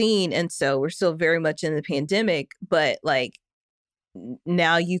vaccine. And so we're still very much in the pandemic, but like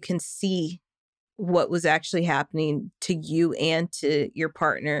now you can see what was actually happening to you and to your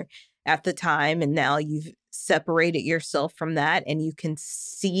partner at the time. And now you've separated yourself from that and you can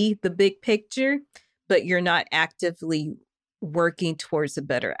see the big picture, but you're not actively working towards a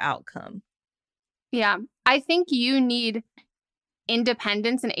better outcome. Yeah. I think you need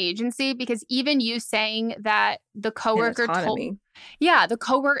independence and agency, because even you saying that the coworker exactly,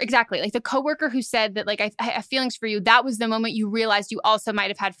 like the coworker who said that like I have feelings for you, that was the moment you realized you also might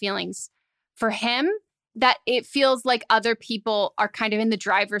have had feelings for him, that it feels like other people are kind of in the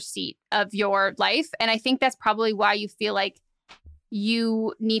driver's seat of your life. And I think that's probably why you feel like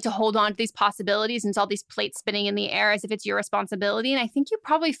you need to hold on to these possibilities and it's all these plates spinning in the air as if it's your responsibility. And I think you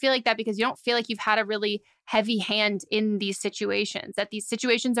probably feel like that because you don't feel like you've had a really heavy hand in these situations, that these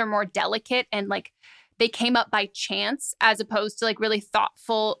situations are more delicate and like they came up by chance as opposed to like really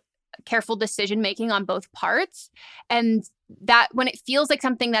thoughtful, careful decision making on both parts. And that when it feels like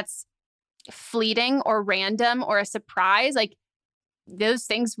something that's fleeting or random or a surprise, like those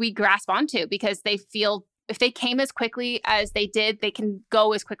things we grasp onto because they feel, if they came as quickly as they did, they can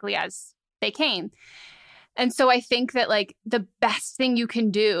go as quickly as they came. And so I think that like the best thing you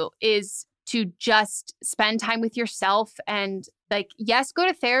can do is to just spend time with yourself and like, yes, go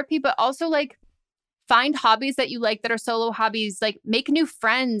to therapy, but also like find hobbies that you like that are solo hobbies, like make new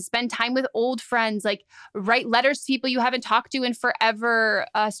friends, spend time with old friends, like write letters to people you haven't talked to in forever,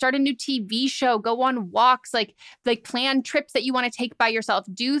 start a new TV show, go on walks, like plan trips that you want to take by yourself,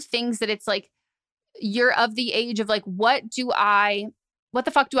 do things that it's like, you're of the age of like, what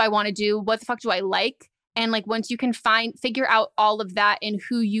the fuck do I want to do? What the fuck do I like? And like, once you can figure out all of that and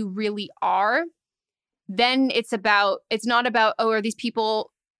who you really are, then it's not about, oh, are these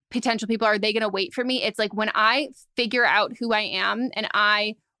potential people, are they going to wait for me? It's like when I figure out who I am and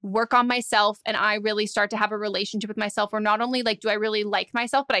I work on myself and I really start to have a relationship with myself, where not only like, do I really like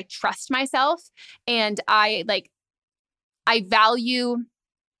myself, but I trust myself and I value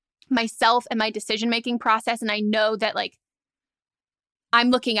myself and my decision-making process. And I know that like, I'm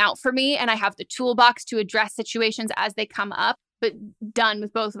looking out for me and I have the toolbox to address situations as they come up, but done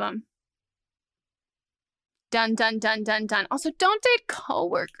with both of them. Done. Also, don't date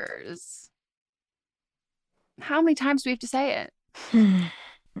coworkers. How many times do we have to say it?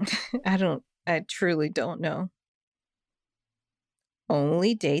 I truly don't know.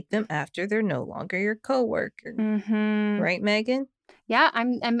 Only date them after they're no longer your coworker. Mm-hmm. Right, Megan? Yeah,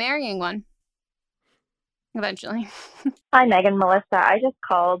 I'm marrying one. Eventually. Hi, Megan, Melissa. I just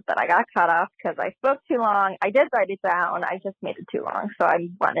called, but I got cut off because I spoke too long. I did write it down. I just made it too long, so I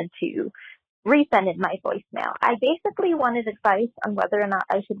wanted to resend in my voicemail. I basically wanted advice on whether or not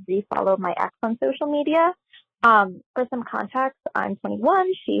I should refollow my ex on social media. For some context, I'm 21,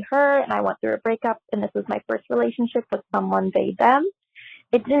 she, her, and I went through a breakup, and this was my first relationship with someone, they, them.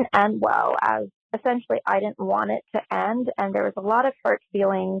 It didn't end well, as essentially I didn't want it to end, and there was a lot of hurt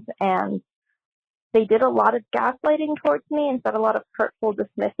feelings, and they did a lot of gaslighting towards me and said a lot of hurtful,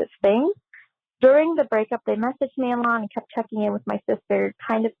 dismissive things. During the breakup, they messaged me a lot and kept checking in with my sister,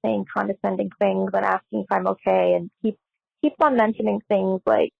 kind of saying condescending things and asking if I'm okay, and keeps on mentioning things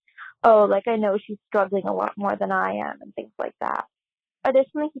like, oh, like I know she's struggling a lot more than I am and things like that.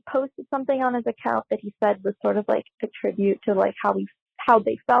 Additionally, he posted something on his account that he said was sort of like a tribute to like how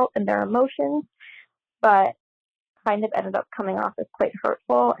they felt and their emotions, but kind of ended up coming off as quite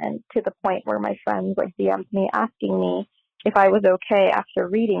hurtful, and to the point where my friends like DM'd me asking me if I was okay after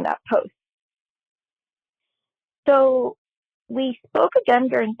reading that post. So we spoke again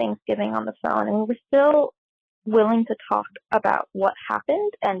during Thanksgiving on the phone, and we were still willing to talk about what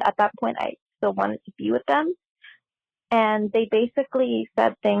happened. And at that point, I still wanted to be with them. And they basically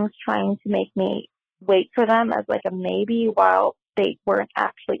said things trying to make me wait for them as like a maybe, while they weren't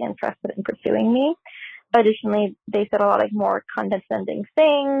actually interested in pursuing me. Additionally, they said a lot like more condescending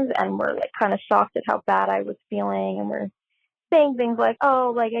things and were like kind of shocked at how bad I was feeling, and were saying things like,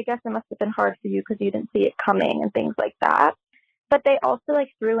 oh, like, I guess it must have been hard for you because you didn't see it coming and things like that. But they also like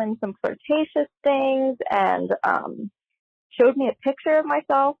threw in some flirtatious things and showed me a picture of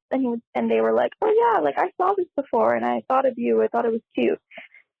myself, and they were like, oh yeah, like I saw this before and I thought of you. I thought it was cute.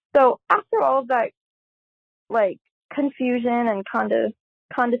 So after all of that like confusion and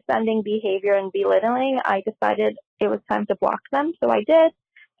condescending behavior and belittling, I decided it was time to block them. So I did.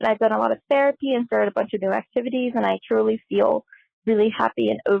 And I've done a lot of therapy and started a bunch of new activities, and I truly feel really happy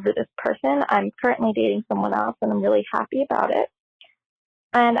and over this person. I'm currently dating someone else, and I'm really happy about it.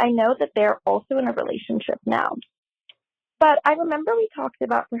 And I know that they're also in a relationship now. But I remember we talked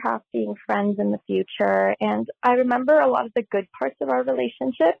about perhaps being friends in the future, and I remember a lot of the good parts of our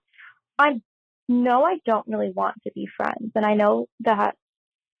relationship. I know I don't really want to be friends, and I know that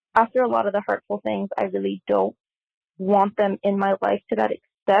after a lot of the hurtful things, I really don't want them in my life to that extent.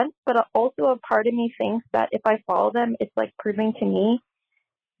 But also a part of me thinks that if I follow them, it's like proving to me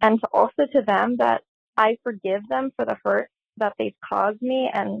and also to them that I forgive them for the hurt that they've caused me,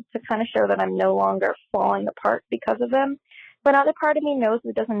 and to kind of show that I'm no longer falling apart because of them. But another part of me knows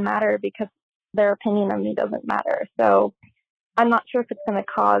it doesn't matter because their opinion of me doesn't matter. So I'm not sure if it's going to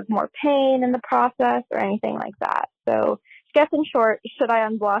cause more pain in the process or anything like that. So I guess in short, should I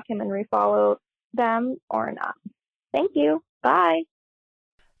unblock him and refollow them or not? Thank you. Bye.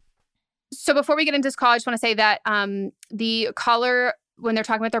 So before we get into this call, I just want to say that the caller, when they're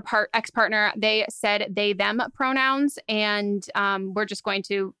talking about their ex-partner, they said they, them pronouns. And we're just going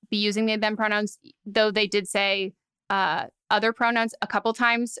to be using they, them pronouns, though they did say other pronouns a couple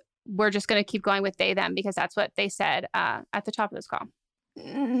times. We're just going to keep going with they, them, because that's what they said at the top of this call.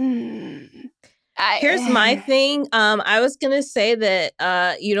 Here's my thing. I was going to say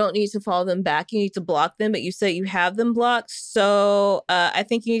that you don't need to follow them back. You need to block them, but you say you have them blocked. So I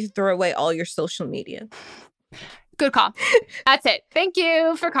think you need to throw away all your social media. Good call. That's it. Thank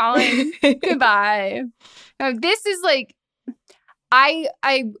you for calling. Goodbye. Now, this is like,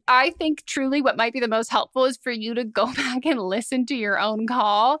 I think truly what might be the most helpful is for you to go back and listen to your own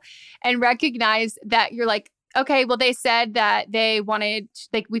call and recognize that you're like, okay, well, they said that they wanted,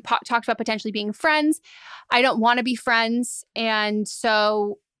 like we talked about potentially being friends. I don't want to be friends. And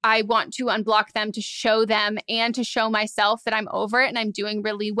so I want to unblock them to show them and to show myself that I'm over it and I'm doing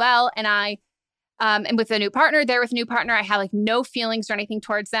really well. And I am with a new partner. They're with a new partner. I have like no feelings or anything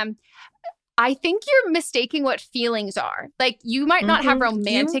towards them. I think you're mistaking what feelings are. Like you might not have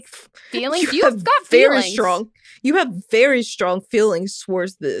romantic feelings. You've got very feelings. You have very strong feelings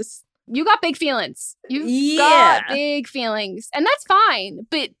towards this. You got big feelings. You've got big feelings. And that's fine.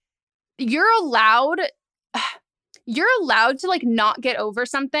 But you're allowed to like not get over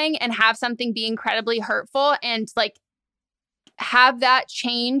something and have something be incredibly hurtful and like have that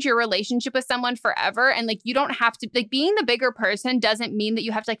change your relationship with someone forever. And like, you don't have to, like, being the bigger person doesn't mean that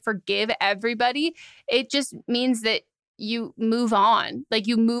you have to like forgive everybody. It just means that you move on, like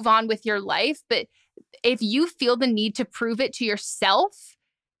you move on with your life. But if you feel the need to prove it to yourself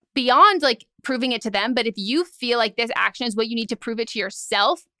beyond like proving it to them, but if you feel like this action is what you need to prove it to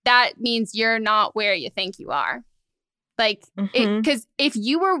yourself, that means you're not where you think you are. Like, because if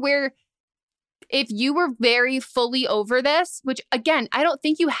you were very fully over this, which again, I don't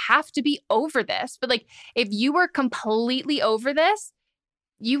think you have to be over this, but like if you were completely over this,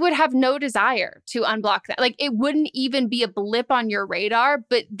 you would have no desire to unblock that. Like it wouldn't even be a blip on your radar,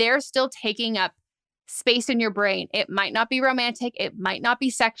 but they're still taking up space in your brain. It might not be romantic. It might not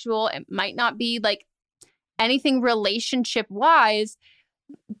be sexual. It might not be like anything relationship wise,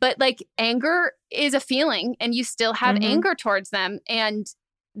 but like anger is a feeling and you still have anger towards them. And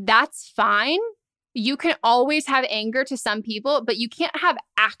that's fine. You can always have anger to some people, but you can't have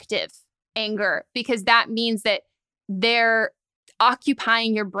active anger because that means that they're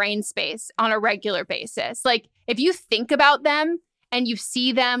occupying your brain space on a regular basis. Like if you think about them and you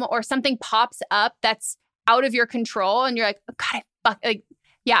see them or something pops up that's out of your control and you're like, oh, God,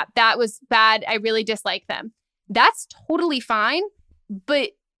 yeah, that was bad. I really dislike them. That's totally fine.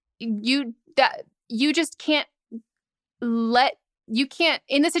 But you just can't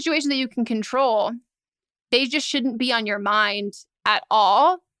in the situation that you can control, they just shouldn't be on your mind at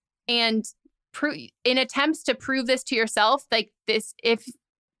all. And in attempts to prove this to yourself, like this, if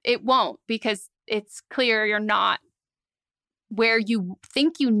it won't, because it's clear you're not where you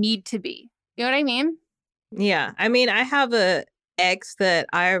think you need to be. You know what I mean? Yeah. I mean, I have a ex that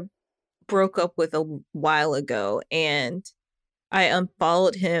I broke up with a while ago and I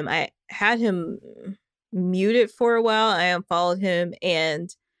unfollowed him. I had him muted for a while. I unfollowed him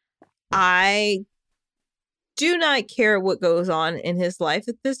and I do not care what goes on in his life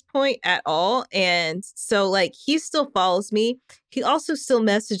at this point at all. And so like he still follows me. He also still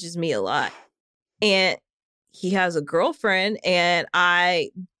messages me a lot. And he has a girlfriend and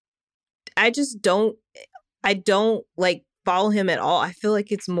I don't like follow him at all. I feel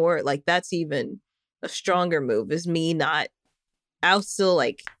like it's more like that's even a stronger move is me not. I'll still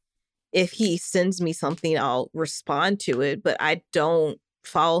like if he sends me something, I'll respond to it, but I don't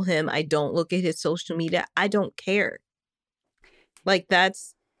follow him. I don't look at his social media. I don't care. Like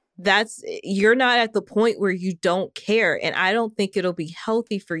that's you're not at the point where you don't care. And I don't think it'll be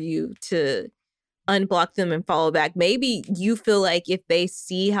healthy for you to unblock them and follow back. Maybe you feel like if they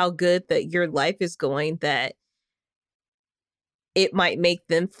see how good that your life is going, that it might make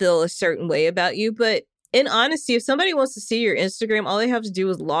them feel a certain way about you. But in honesty, if somebody wants to see your Instagram, all they have to do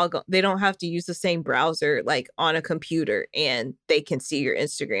is log on. They don't have to use the same browser like on a computer and they can see your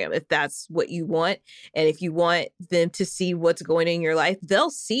Instagram if that's what you want. And if you want them to see what's going on in your life, they'll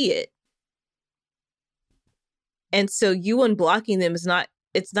see it. And so you unblocking them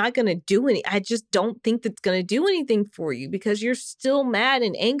it's not going to do any. I just don't think that's going to do anything for you because you're still mad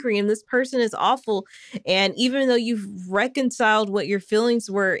and angry and this person is awful. And even though you've reconciled what your feelings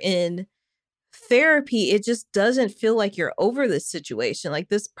were in therapy, it just doesn't feel like you're over this situation. Like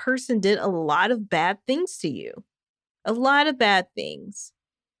this person did a lot of bad things to you, a lot of bad things.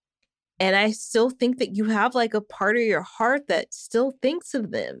 And I still think that you have like a part of your heart that still thinks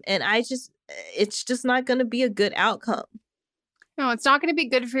of them. And it's just not going to be a good outcome. No, it's not going to be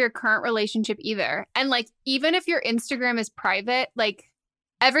good for your current relationship either. And like, even if your Instagram is private, like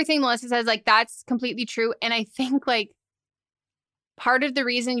everything Melissa says, like that's completely true. And I think like part of the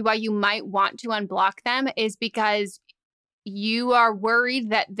reason why you might want to unblock them is because you are worried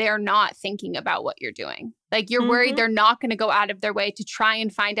that they're not thinking about what you're doing. Like you're worried they're not going to go out of their way to try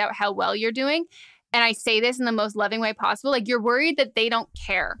and find out how well you're doing. And I say this in the most loving way possible. Like you're worried that they don't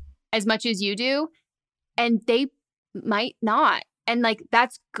care as much as you do. And they might not. And like,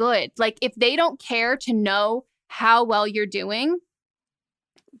 that's good. Like if they don't care to know how well you're doing,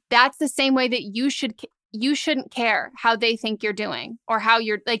 that's the same way that you shouldn't care how they think you're doing or how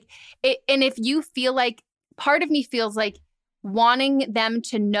you're like it. And if you feel like, part of me feels like wanting them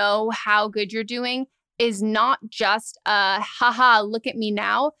to know how good you're doing is not just haha, look at me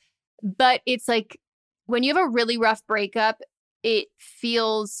now, but it's like when you have a really rough breakup, it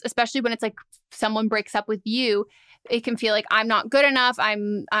feels, especially when it's like someone breaks up with you, it can feel like I'm not good enough. I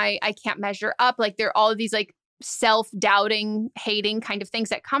can't measure up. Like there are all of these like self-doubting, hating kind of things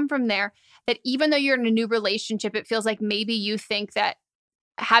that come from there, that even though you're in a new relationship, it feels like maybe you think that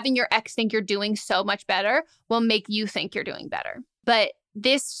having your ex think you're doing so much better will make you think you're doing better. But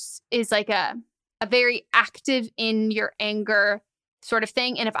this is like a very active in your anger sort of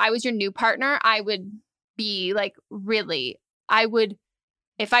thing. And if I was your new partner, I would be like, really,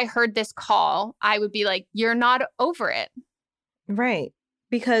 if I heard this call, I would be like, you're not over it. Right.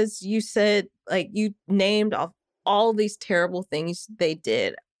 Because you said, like, you named off all these terrible things they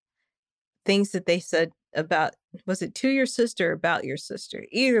did, things that they said about, was it to your sister or about your sister?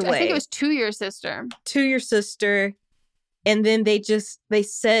 Either way. I think it was to your sister. To your sister. And then they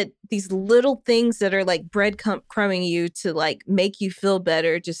said these little things that are like breadcrumbing you to like make you feel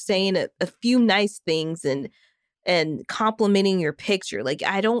better, just saying a few nice things and complimenting your picture. Like,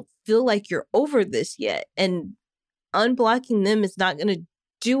 I don't feel like you're over this yet. And unblocking them is not going to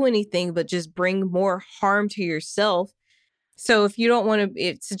do anything but just bring more harm to yourself. So if you don't want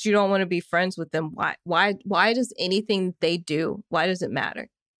to, since you don't want to be friends with them, why does anything they do, why does it matter?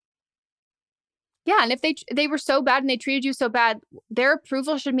 Yeah, and if they were so bad and they treated you so bad, their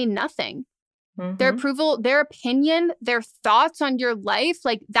approval should mean nothing. Mm-hmm. Their approval, their opinion, their thoughts on your life,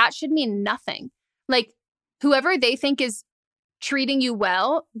 like that should mean nothing. Like whoever they think is treating you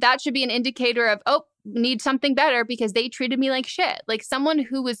well, that should be an indicator of, oh, need something better because they treated me like shit. Like someone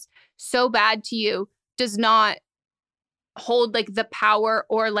who was so bad to you does not hold like the power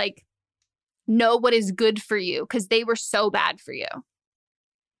or like know what is good for you because they were so bad for you.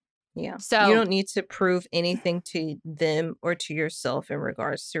 Yeah. So you don't need to prove anything to them or to yourself in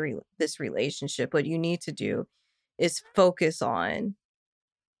regards to this relationship. What you need to do is focus on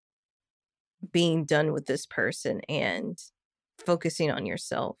being done with this person and focusing on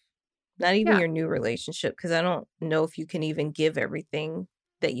yourself. Not even your new relationship, because I don't know if you can even give everything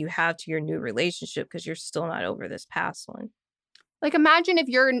that you have to your new relationship because you're still not over this past one. Like imagine if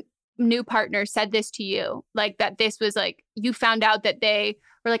your new partner said this to you, like that this was like, you found out that they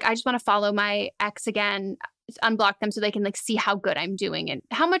were like, I just want to follow my ex again, unblock them so they can like see how good I'm doing and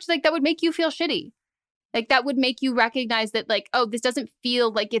how much like that would make you feel shitty. Like that would make you recognize that like, oh, this doesn't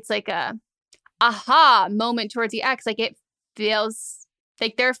feel like it's like a aha moment towards the ex. Like it feels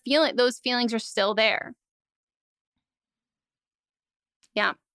like those feelings are still there.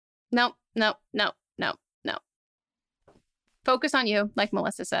 Yeah. No. Focus on you, like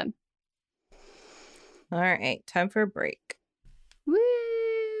Melissa said. All right, time for a break.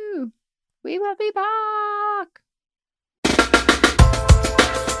 Woo! We will be back.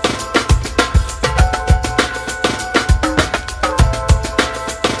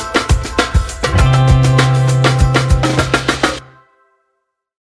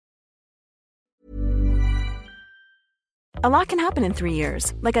 A lot can happen in 3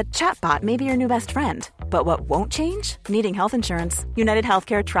 years, like a chatbot may be your new best friend. But what won't change? Needing health insurance. United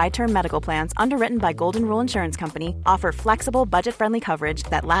Healthcare Tri-Term Medical Plans, underwritten by Golden Rule Insurance Company, offer flexible, budget-friendly coverage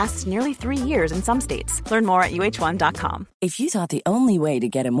that lasts nearly 3 years in some states. Learn more at UH1.com. If you thought the only way to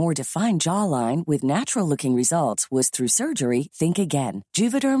get a more defined jawline with natural-looking results was through surgery, think again.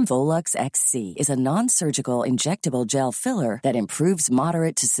 Juvederm Volux XC is a non-surgical injectable gel filler that improves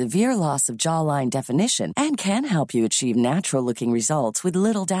moderate to severe loss of jawline definition and can help you achieve natural-looking results with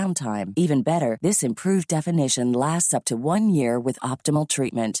little downtime. Even better, this improved definition lasts up to 1 year with optimal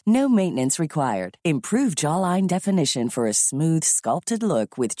treatment. No maintenance required. Improve jawline definition for a smooth, sculpted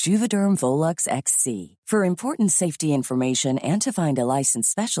look with Juvederm Volux XC. For important safety information and to find a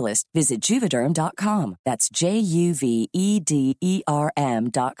licensed specialist, visit Juvederm.com. That's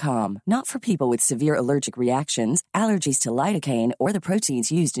JUVEDERM.com. Not for people with severe allergic reactions, allergies to lidocaine, or the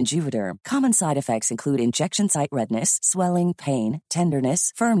proteins used in Juvederm. Common side effects include injection site redness, swelling, pain,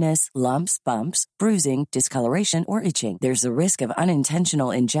 tenderness, firmness, lumps, bumps, bruising, discoloration, or itching. There's a risk of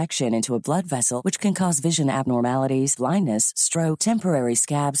unintentional injection into a blood vessel, which can cause vision abnormalities, blindness, stroke, temporary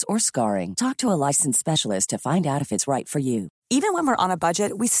scabs, or scarring. Talk to a licensed specialist to find out if it's right for you. Even when we're on a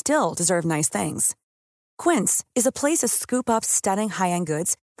budget, we still deserve nice things. Quince is a place to scoop up stunning high-end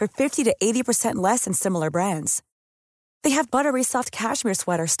goods for 50 to 80% less than similar brands. They have buttery soft cashmere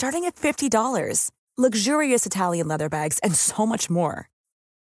sweaters starting at $50, luxurious Italian leather bags, and so much more.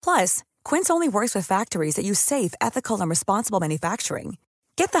 Plus, Quince only works with factories that use safe, ethical, and responsible manufacturing.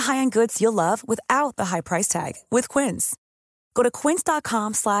 Get the high-end goods you'll love without the high price tag with Quince. Go to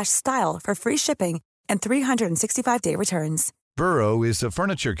quince.com/style for free shipping and 365-day returns. Burrow is a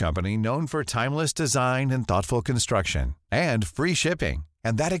furniture company known for timeless design and thoughtful construction and free shipping,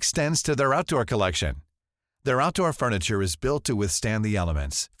 and that extends to their outdoor collection. Their outdoor furniture is built to withstand the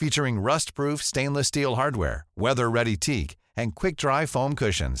elements, featuring rust-proof stainless steel hardware, weather-ready teak, and quick-dry foam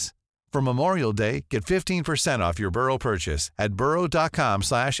cushions. For Memorial Day, get 15% off your Burrow purchase at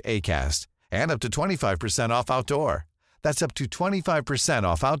burrow.com/ACAST and up to 25% off outdoor. That's up to 25%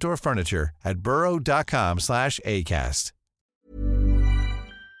 off outdoor furniture at burrow.com/ACAST.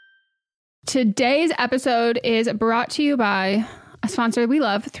 Today's episode is brought to you by a sponsor we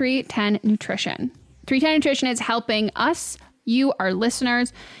love, 310 Nutrition. 310 Nutrition is helping us, you, our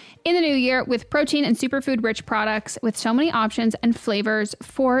listeners, in the new year with protein and superfood-rich products with so many options and flavors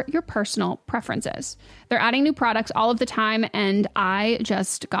for your personal preferences. They're adding new products all of the time, and I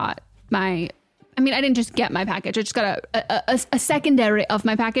just got I didn't just get my package. I just got a secondary of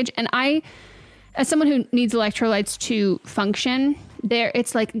my package. And I, as someone who needs electrolytes to function,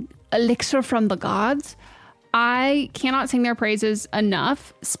 it's like elixir from the gods. I cannot sing their praises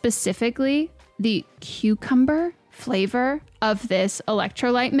enough. Specifically, the cucumber flavor of this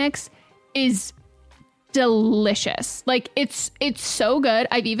electrolyte mix is delicious. Like, it's so good.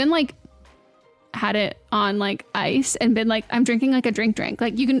 I've even had it on ice and been I'm drinking a drink.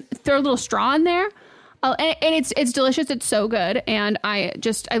 Like, you can throw a little straw in there. And it's delicious. It's so good. And I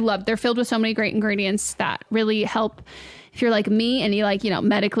love, they're filled with so many great ingredients that really help if you're like me and you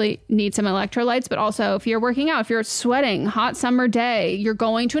medically need some electrolytes, but also if you're working out, if you're sweating, hot summer day, you're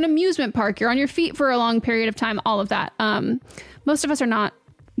going to an amusement park, you're on your feet for a long period of time, all of that. Most of us are not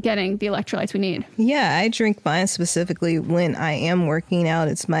getting the electrolytes we need. Yeah, I drink mine specifically when I am working out.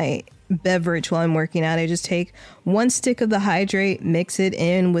 It's my beverage while I'm working out. I just take 1 stick of the hydrate, mix it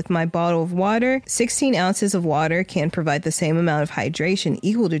in with my bottle of water. 16 ounces of water can provide the same amount of hydration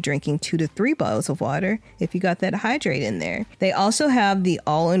equal to drinking 2 to 3 bottles of water if you got that hydrate in there. They also have the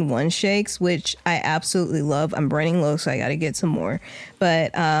all-in-one shakes, which I absolutely love. I'm running low, so I got to get some more.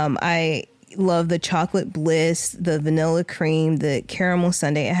 But I love the chocolate bliss, the vanilla cream, the caramel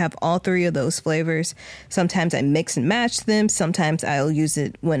sundae. I have all 3 of those flavors. Sometimes I mix and match them. Sometimes I'll use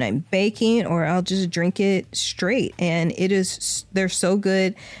it when I'm baking, or I'll just drink it straight. And they're so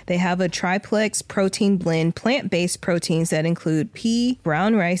good. They have a triplex protein blend, plant-based proteins that include pea,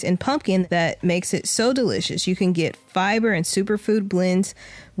 brown rice, and pumpkin that makes it so delicious. You can get fiber and superfood blends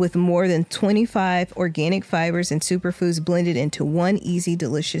with more than 25 organic fibers and superfoods blended into one easy,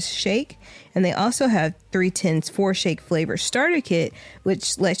 delicious shake. And they also have 310's 4-shake flavor starter kit,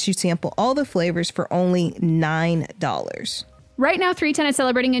 which lets you sample all the flavors for only $9. Right now, 310 is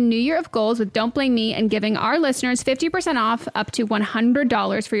celebrating a new year of goals with Don't Blame Me and giving our listeners 50% off up to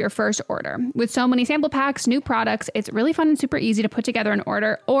 $100 for your first order. With so many sample packs, new products, it's really fun and super easy to put together an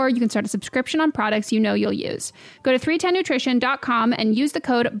order, or you can start a subscription on products you'll use. Go to 310nutrition.com and use the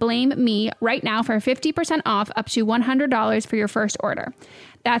code BLAMEME right now for 50% off up to $100 for your first order.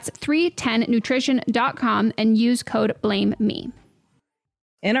 That's 310nutrition.com and use code BLAMEME.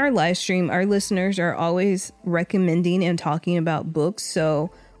 In our live stream, our listeners are always recommending and talking about books. So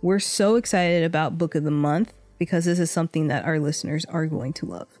we're so excited about Book of the Month because this is something that our listeners are going to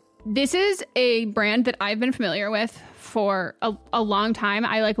love. This is a brand that I've been familiar with for a long time.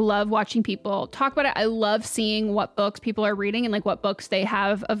 I love watching people talk about it. I love seeing what books people are reading and what books they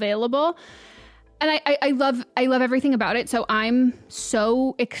have available. And I love everything about it. So I'm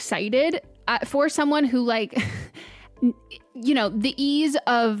so excited for someone who the ease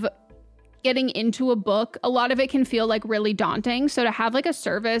of getting into a book, a lot of it can feel really daunting. So to have a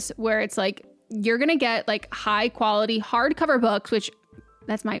service where it's you're going to get high quality hardcover books, which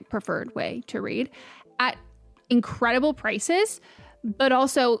that's my preferred way to read, at incredible prices, but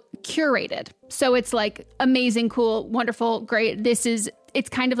also curated. So it's amazing, cool, wonderful, great. It's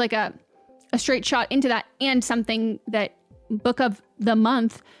kind of a straight shot into that, and something that Book of the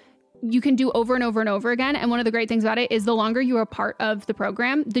Month you can do over and over and over again. And one of the great things about it is the longer you are part of the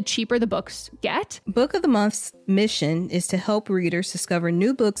program, the cheaper the books get. Book of the Month's mission is to help readers discover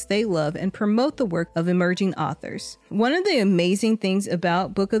new books they love and promote the work of emerging authors. One of the amazing things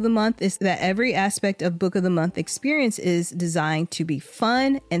about Book of the Month is that every aspect of Book of the Month experience is designed to be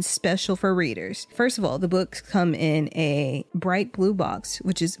fun and special for readers. First of all, the books come in a bright blue box,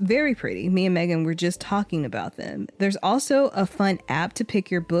 which is very pretty. Me and Megan were just talking about them. There's also a fun app to pick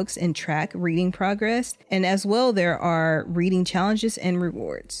your books and track reading progress. And as well, there are reading challenges and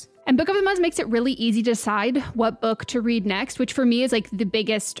rewards. And Book of the Month makes it really easy to decide what book to read next, which for me is like the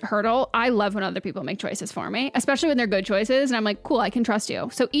biggest hurdle. I love when other people make choices for me, especially when they're good choices. And I'm like, cool, I can trust you.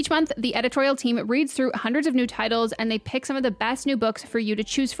 So each month, the editorial team reads through hundreds of new titles and they pick some of the best new books for you to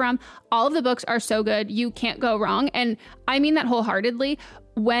choose from. All of the books are so good. You can't go wrong. And I mean that wholeheartedly.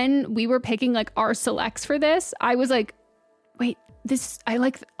 When we were picking like our selects for this, I was like, wait, I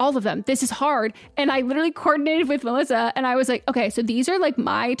like all of them. This is hard. And I literally coordinated with Melissa and I was like, okay, so these are like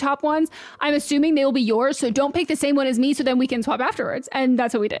my top ones. I'm assuming they will be yours. So don't pick the same one as me so then we can swap afterwards. And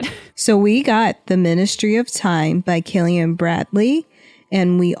that's what we did. So we got The Ministry of Time by Killian Bradley.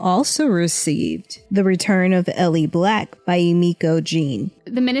 And we also received The Return of Ellie Black by Emiko Jean.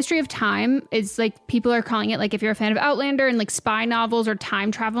 The Ministry of Time is like, people are calling it, like if you're a fan of Outlander and like spy novels or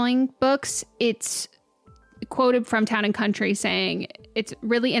time traveling books, it's quoted from Town and Country saying it's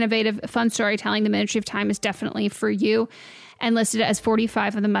really innovative, fun storytelling. The Ministry of Time is definitely for you, and listed as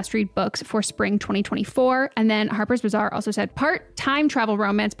 45 of the must-read books for spring 2024. And then Harper's Bazaar also said part time travel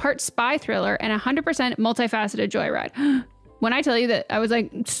romance, part spy thriller, and 100% multifaceted joyride. When I tell you that, I was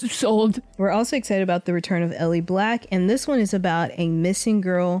like, sold. We're also excited about The Return of Ellie Black, and this one is about a missing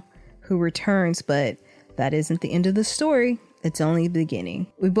girl who returns, but that isn't the end of the story. It's only the beginning.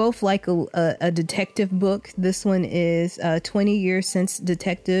 We both like a detective book. This one is 20 years since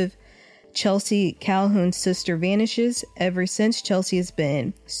Detective Chelsea Calhoun's sister vanishes. Ever since, Chelsea has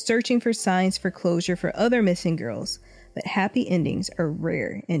been searching for signs for closure for other missing girls, but happy endings are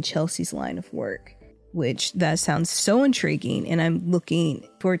rare in Chelsea's line of work, which that sounds so intriguing, and I'm looking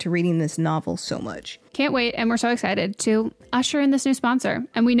forward to reading this novel so much. Can't wait, and we're so excited to usher in this new sponsor.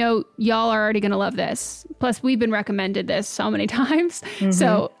 And we know y'all are already going to love this. Plus, we've been recommended this so many times. Mm-hmm.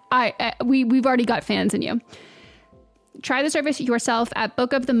 So we've already got fans in you. Try the service yourself at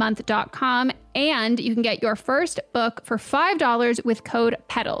bookofthemonth.com, and you can get your first book for $5 with code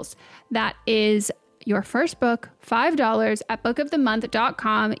PETALS. That is your first book, $5 at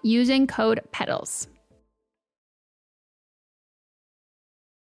bookofthemonth.com using code PETALS.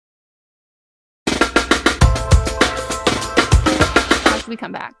 We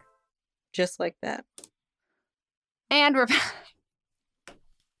come back just like that, and we're back.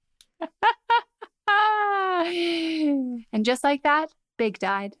 And just like that, Big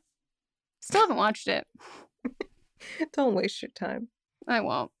died. Still haven't watched it. Don't waste your time. I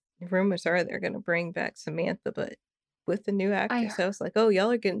won't. Rumors are they're going to bring back Samantha, but with the new actress, I was like, oh,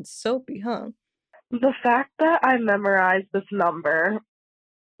 y'all are getting soapy, huh? The fact that I memorized this number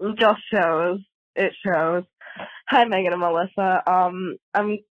just shows. It shows. Hi, Megan and Melissa.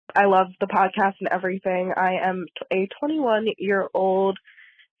 I love the podcast and everything. I am a 21-year-old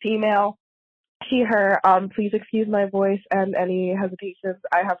female. She, her. Please excuse my voice and any hesitations.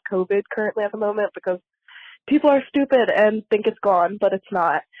 I have COVID currently at the moment because people are stupid and think it's gone, but it's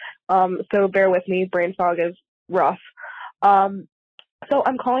not. So bear with me. Brain fog is rough. So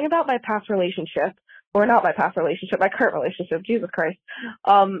I'm calling about my past relationship, or not my past relationship, my current relationship. Jesus Christ.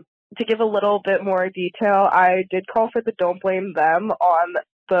 To give a little bit more detail, I did call for the Don't Blame Them on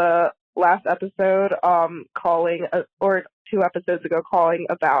the last episode, or 2 episodes ago, calling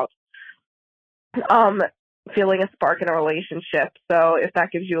about feeling a spark in a relationship. So if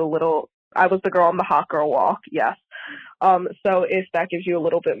that gives you a little, I was the girl on the hot girl walk, yes. So if that gives you a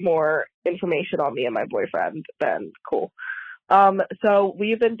little bit more information on me and my boyfriend, then cool. So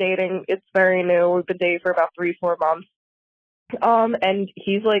we've been dating, it's very new, we've been dating for about 3-4 months. And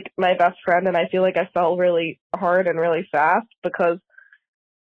he's like my best friend, and I feel like I fell really hard and really fast because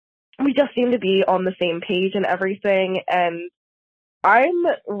we just seem to be on the same page and everything, and I'm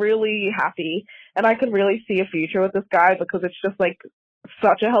really happy, and I could really see a future with this guy because it's just like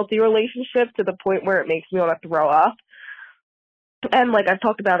such a healthy relationship to the point where it makes me want to throw up. And like I've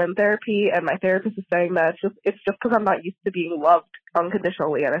talked about in therapy, and my therapist is saying that it's just because I'm not used to being loved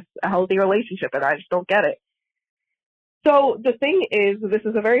unconditionally, and it's a healthy relationship, and I just don't get it. So the thing is, this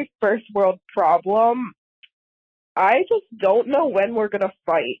is a very first world problem. I just don't know when we're going to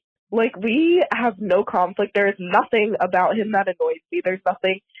fight. Like, we have no conflict. There is nothing about him that annoys me. There's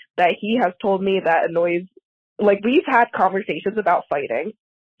nothing that he has told me that annoys. Like, we've had conversations about fighting.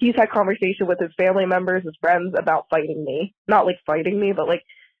 He's had conversation with his family members, his friends about fighting me. Not like fighting me, but like,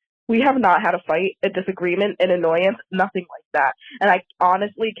 we have not had a fight, a disagreement, an annoyance, nothing like that. And I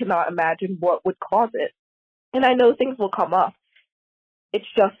honestly cannot imagine what would cause it. And I know things will come up. It's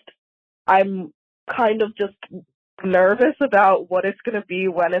just, I'm kind of just nervous about what it's going to be,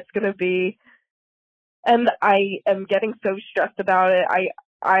 when it's going to be. And I am getting so stressed about it.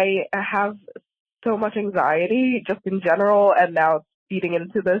 I have so much anxiety just in general, and now it's feeding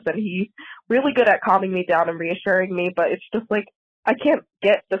into this. And he's really good at calming me down and reassuring me. But it's just like, I can't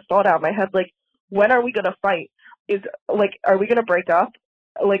get this thought out of my head. Like, when are we going to fight? Are we going to break up?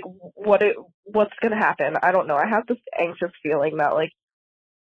 Like, what's going to happen? I don't know. I have this anxious feeling that, like,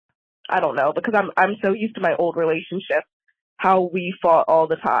 I don't know, because I'm so used to my old relationship, how we fought all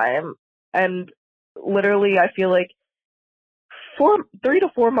the time. And literally, I feel like 3 to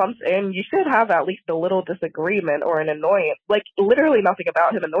 4 months in, you should have at least a little disagreement or an annoyance. Like, literally nothing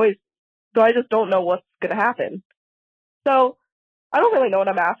about him annoys me. So I just don't know what's going to happen. So I don't really know what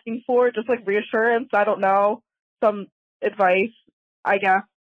I'm asking for. Just like reassurance. I don't know. Some advice, I guess.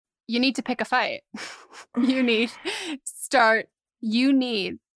 You need to pick a fight. You need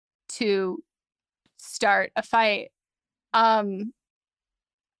to start a fight. I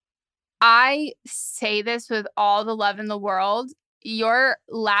say this with all the love in the world. Your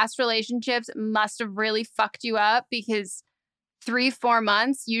last relationships must have really fucked you up, because 3-4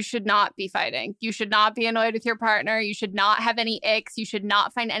 months, you should not be fighting. You should not be annoyed with your partner. You should not have any icks. You should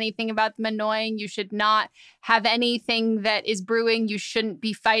not find anything about them annoying. You should not have anything that is brewing. You shouldn't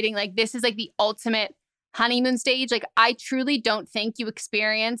be fighting. Like, this is like the ultimate honeymoon stage. Like, I truly don't think you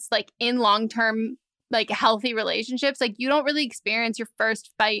experience, like, in long-term, like, healthy relationships, like, you don't really experience your first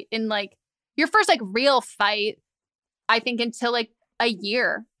fight in, like, your first, like, real fight, I think, until, like, a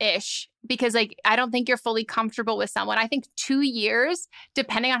year-ish, because, like, I don't think you're fully comfortable with someone. I think 2 years,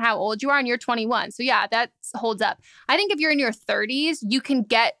 depending on how old you are, and you're 21. So yeah, that holds up. I think if you're in your 30s, you can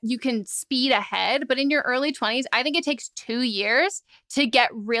speed ahead, but in your early 20s, I think it takes 2 years to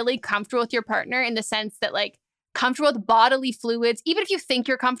get really comfortable with your partner, in the sense that, like, comfortable with bodily fluids. Even if you think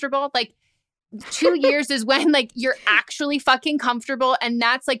you're comfortable, like, 2 years is when, like, you're actually fucking comfortable. And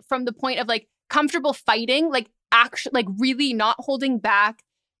that's, like, from the point of, like, comfortable fighting, like, actually, like, really not holding back.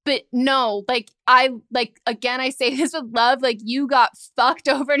 But no, like, again, I say this with love, like, you got fucked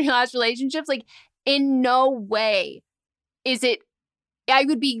over in your last relationships. Like, in no way is it, I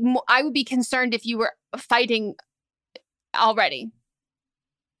would be concerned if you were fighting already.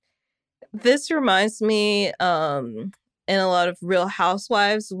 This reminds me, in a lot of Real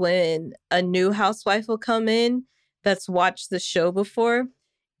Housewives, when a new housewife will come in that's watched the show before,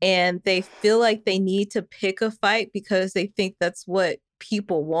 and they feel like they need to pick a fight because they think that's what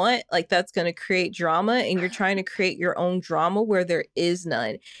people want. Like, that's going to create drama, and you're trying to create your own drama where there is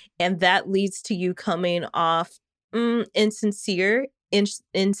none. And that leads to you coming off insincere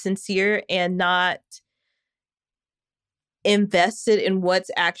and not invested in what's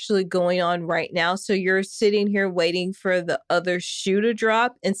actually going on right now. So you're sitting here waiting for the other shoe to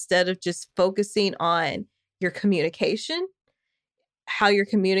drop, instead of just focusing on your communication, how you're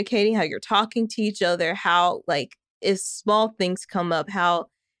communicating, how you're talking to each other, how, like, if small things come up, how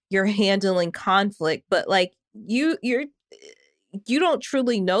you're handling conflict. But, like, you don't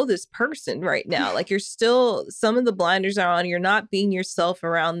truly know this person right now. Like, you're still, some of the blinders are on. You're not being yourself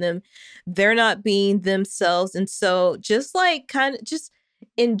around them. They're not being themselves. And so just, like, kind of just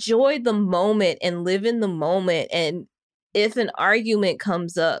enjoy the moment and live in the moment. And if an argument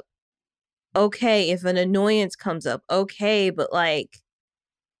comes up, okay. If an annoyance comes up, okay. But, like,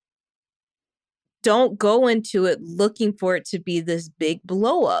 don't go into it looking for it to be this big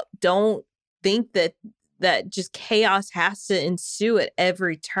blow up. Don't think that just chaos has to ensue at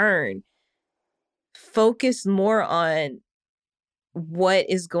every turn. Focus more on what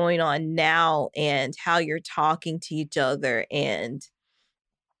is going on now and how you're talking to each other, and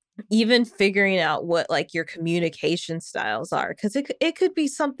even figuring out what, like, your communication styles are. Because it could be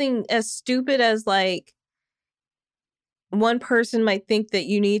something as stupid as, like, one person might think that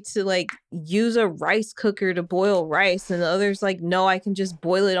you need to, like, use a rice cooker to boil rice, and the other's like, no, I can just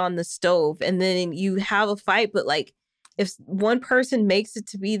boil it on the stove. And then you have a fight. But, like, if one person makes it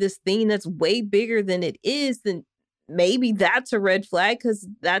to be this thing that's way bigger than it is, then maybe that's a red flag, because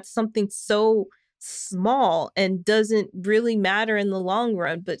that's something so small and doesn't really matter in the long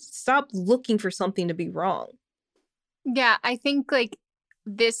run. But stop looking for something to be wrong. Yeah, I think, like,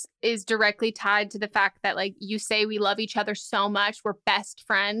 this is directly tied to the fact that, like, you say we love each other so much. We're best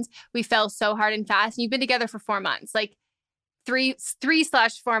friends. We fell so hard and fast. And you've been together for 4 months, like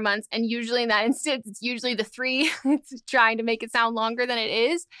 3/4 months. And usually in that instance, it's usually the 3. It's trying to make it sound longer than it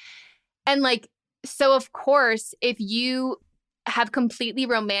is. And, like, so of course, if you have completely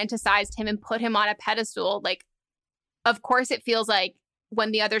romanticized him and put him on a pedestal, like, of course it feels like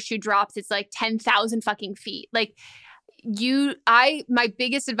when the other shoe drops, it's like 10,000 fucking feet. Like, my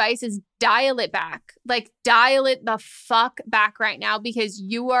biggest advice is dial it back. Like, dial it the fuck back right now, because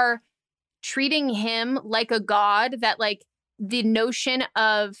you are treating him like a god, that, like, the notion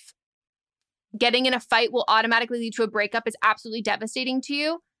of getting in a fight will automatically lead to a breakup is absolutely devastating to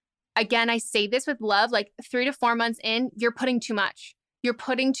you. again, I say this with love, like 3 to 4 months in, you're putting too much. You're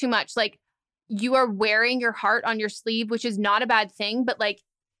putting too much. Like, you are wearing your heart on your sleeve, which is not a bad thing, but like,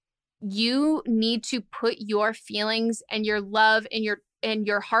 you need to put your feelings and your love and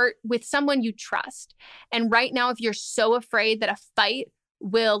your heart with someone you trust. And right now, if you're so afraid that a fight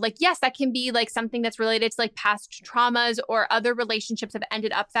will, like, yes, that can be like something that's related to like past traumas or other relationships have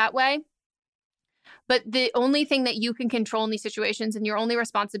ended up that way. But the only thing that you can control in these situations and your only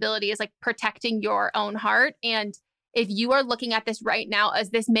responsibility is like protecting your own heart. And if you are looking at this right now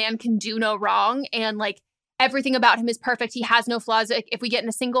as this man can do no wrong and like everything about him is perfect, he has no flaws, like, if we get in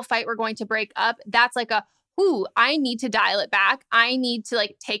a single fight, we're going to break up, that's like I need to dial it back. I need to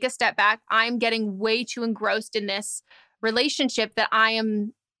like take a step back. I'm getting way too engrossed in this relationship that I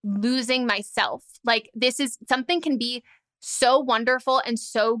am losing myself. Like, this is something can be so wonderful and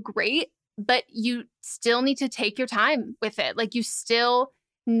so great, but you still need to take your time with it. Like, you still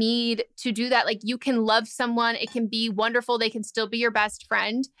need to do that. Like, you can love someone. It can be wonderful. They can still be your best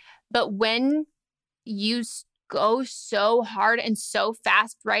friend. But when you go so hard and so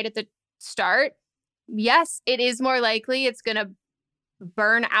fast right at the start, yes, it is more likely it's going to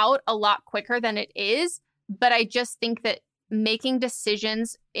burn out a lot quicker than it is. But I just think that making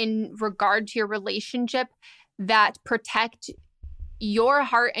decisions in regard to your relationship that protect your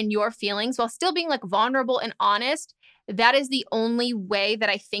heart and your feelings while still being like vulnerable and honest, that is the only way that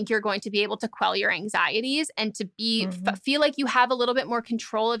I think you're going to be able to quell your anxieties and to be feel like you have a little bit more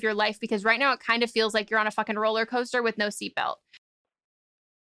control of your life, because right now it kind of feels like you're on a fucking roller coaster with no seatbelt.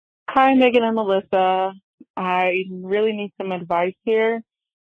 Hi, Megan and Melissa. I really need some advice here.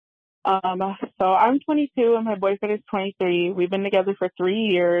 So I'm 22 and my boyfriend is 23. We've been together for 3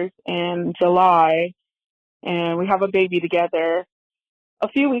 years in July, and we have a baby together. A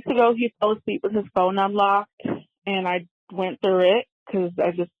few weeks ago, he fell asleep with his phone unlocked, and I went through it because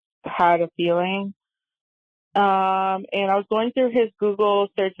I just had a feeling. And I was going through his Google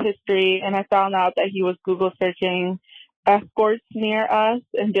search history, and I found out that he was Google searching escorts near us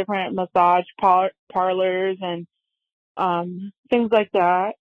and different massage parlors and things like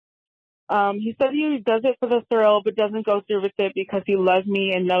that. He said he does it for the thrill, but doesn't go through with it because he loves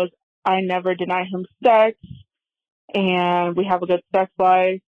me and knows I never deny him sex, and we have a good sex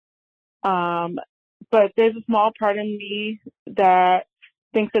life. But there's a small part of me that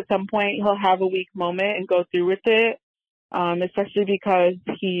thinks at some point he'll have a weak moment and go through with it, especially because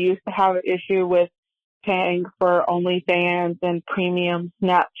he used to have an issue with paying for OnlyFans and premium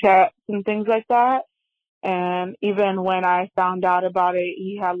Snapchats and things like that. And even when I found out about it,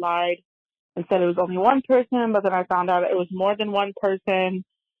 he had lied and said it was only one person, but then I found out it was more than one person.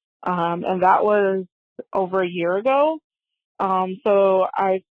 And that was over a year ago. So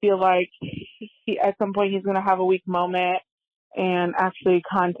I feel like at some point he's going to have a weak moment and actually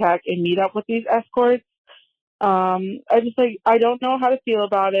contact and meet up with these escorts. I don't know how to feel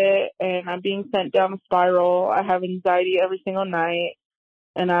about it, and I'm being sent down a spiral. I have anxiety every single night,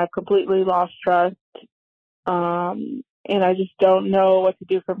 and I've completely lost trust. And I just don't know what to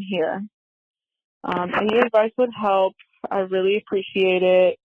do from here. Any advice would help. I really appreciate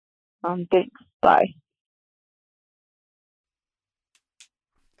it. Thanks. Bye.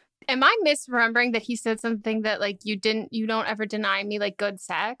 Am I misremembering that he said something that like you don't ever deny me like good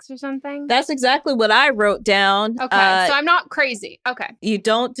sex or something? That's exactly what I wrote down. Okay, so I'm not crazy. Okay. You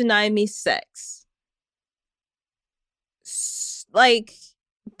don't deny me sex. Like,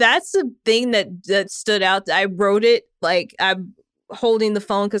 that's the thing that stood out. I wrote it, like, I'm holding the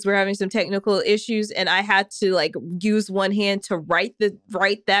phone because we're having some technical issues, and I had to like use one hand to write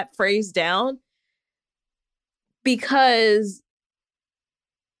that phrase down, because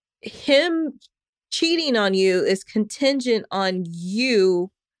him cheating on you is contingent on you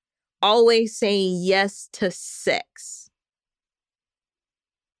always saying yes to sex.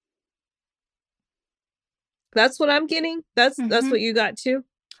 That's what I'm getting. That's what you got too.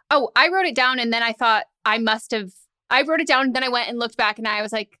 Oh, I wrote it down, and then I thought I wrote it down, and then I went and looked back, and I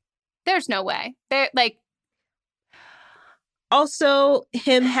was like, there's no way. Also,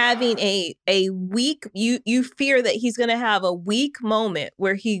 him having a weak, you fear that he's going to have a weak moment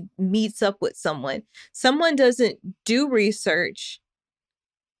where he meets up with someone. Someone doesn't do research,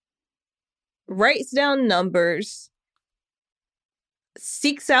 writes down numbers,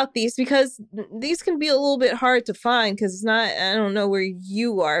 seeks out these, because these can be a little bit hard to find, because it's not, I don't know where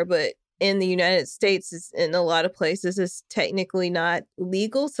you are, but in the United States, it's, in a lot of places, it's technically not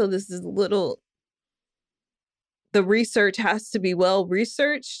legal. So this is the research has to be well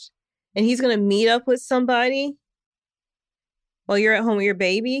researched, and he's going to meet up with somebody while you're at home with your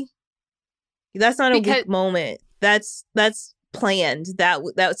baby. That's not a weak moment. That's planned.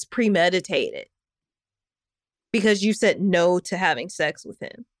 That's premeditated because you said no to having sex with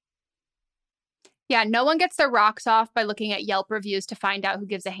him. Yeah, no one gets their rocks off by looking at Yelp reviews to find out who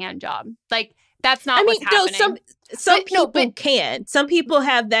gives a hand job. Like, that's not what's happening. No, some people can. Some people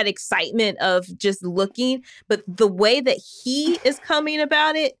have that excitement of just looking, but the way that he is coming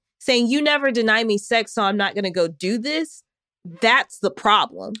about it, saying you never deny me sex, so I'm not going to go do this, that's the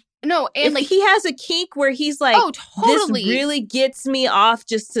problem. No, and if he has a kink where he's like, oh, totally. This really gets me off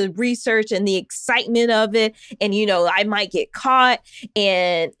just to research and the excitement of it. And, you know, I might get caught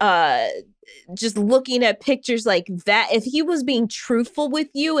and just looking at pictures like that. If he was being truthful with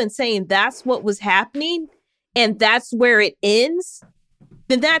you and saying that's what was happening and that's where it ends,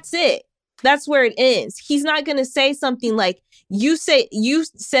 then that's it. That's where it ends. He's not going to say something like, you said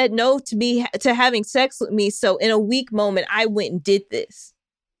no to having sex with me. So in a weak moment, I went and did this.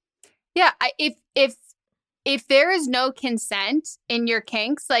 Yeah, if there is no consent in your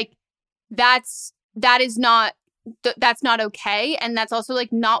kinks, like that's not okay, and that's also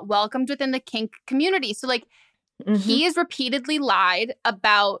like not welcomed within the kink community. So like he has repeatedly lied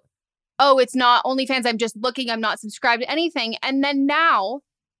about, oh, it's not OnlyFans, I'm just looking, I'm not subscribed to anything, and then now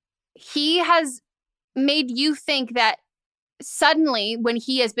he has made you think that suddenly, when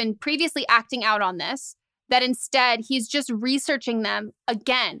he has been previously acting out on this, that instead he's just researching them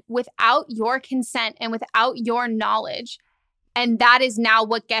again without your consent and without your knowledge. And that is now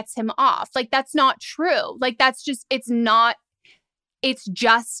what gets him off. Like, that's not true. Like, it's just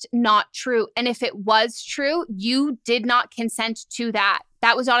not true. And if it was true, you did not consent to that.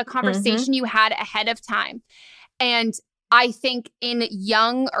 That was not a conversation you had ahead of time. And I think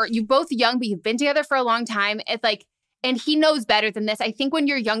you're both young, but you've been together for a long time. It's like, and he knows better than this. I think when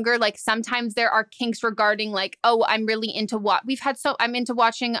you're younger, like sometimes there are kinks regarding like, oh, I'm really into what I'm into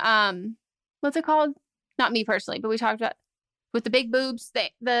watching, what's it called? Not me personally, but we talked about with the big boobs,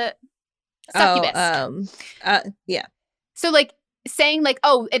 the succubus. Yeah. So like saying like,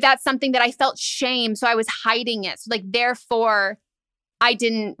 oh, that's something that I felt shame, so I was hiding it. So like, therefore I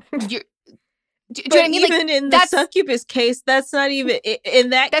didn't, do you know what I mean? Even like, in the succubus case, that's not even,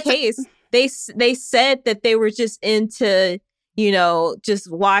 in that case, they said that they were just into, you know,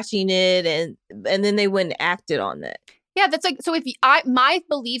 just watching it and then they went and acted on that. Yeah, that's like, so my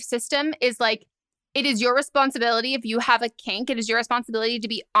belief system is like, it is your responsibility if you have a kink, it is your responsibility to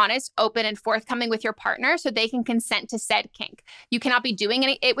be honest, open, and forthcoming with your partner so they can consent to said kink. You cannot be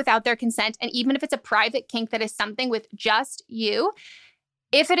doing it without their consent. And even if it's a private kink that is something with just you,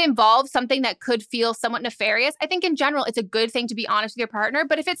 if it involves something that could feel somewhat nefarious, I think in general, it's a good thing to be honest with your partner.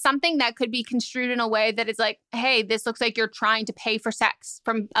 But if it's something that could be construed in a way that is like, hey, this looks like you're trying to pay for sex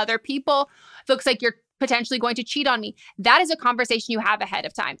from other people, it looks like you're potentially going to cheat on me, that is a conversation you have ahead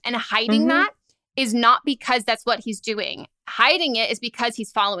of time. And hiding that is not because that's what he's doing. Hiding it is because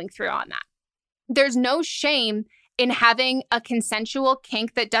he's following through on that. There's no shame in having a consensual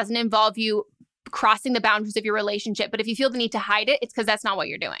kink that doesn't involve you crossing the boundaries of your relationship. But if you feel the need to hide it, it's because that's not what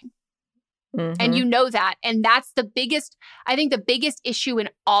you're doing. And you know that. And that's the biggest issue in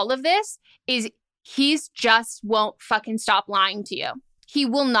all of this is he's just won't fucking stop lying to you. He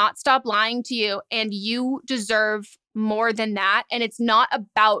will not stop lying to you. And you deserve more than that. And it's not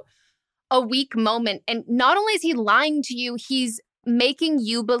about a weak moment. And not only is he lying to you, he's making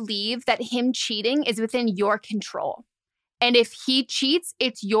you believe that him cheating is within your control. And if he cheats,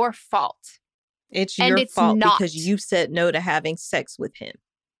 it's your fault. It's your fault because you said no to having sex with him.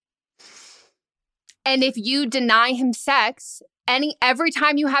 And if you deny him sex, every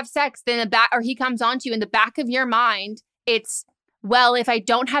time you have sex, then or he comes on to you in the back of your mind, it's, well, if I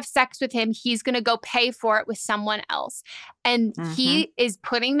don't have sex with him, he's going to go pay for it with someone else. And he is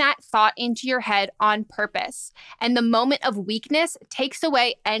putting that thought into your head on purpose. And the moment of weakness takes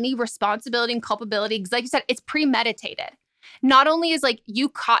away any responsibility and culpability. Because like you said, it's premeditated. Not only is like you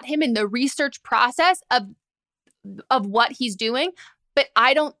caught him in the research process of what he's doing, but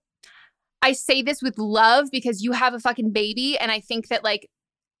I say this with love because you have a fucking baby. And I think that like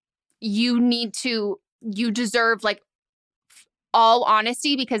you deserve like all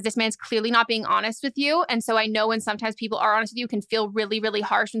honesty because this man's clearly not being honest with you. And so I know when sometimes people are honest with you, it can feel really, really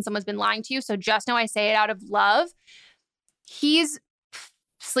harsh when someone's been lying to you. So just know I say it out of love. He's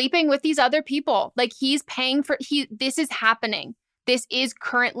sleeping with these other people. Like he's paying for, this is happening. This is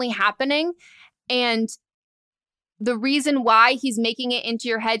currently happening. And the reason why he's making it into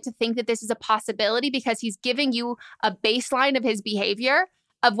your head to think that this is a possibility because he's giving you a baseline of his behavior,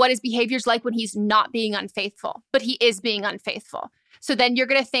 of what his behavior's like when he's not being unfaithful, but he is being unfaithful. So then you're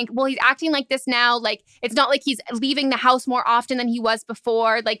going to think, well, he's acting like this now. Like, it's not like he's leaving the house more often than he was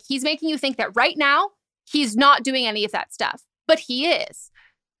before. Like, he's making you think that right now, he's not doing any of that stuff. but he is.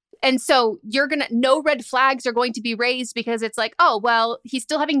 And so no red flags are going to be raised because it's like, oh, well, he's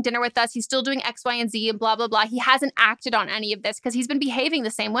still having dinner with us. He's still doing X, Y, and Z and blah, blah, blah. He hasn't acted on any of this because he's been behaving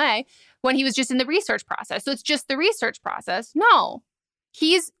the same way when he was just in the research process. So it's just the research process. No,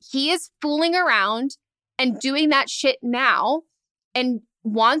 he is fooling around and doing that shit now and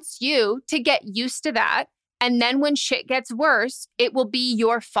wants you to get used to that. And then when shit gets worse, it will be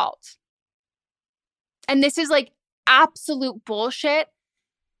your fault. And this is like absolute bullshit.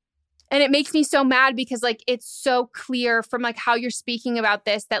 And it makes me so mad because like it's so clear from like how you're speaking about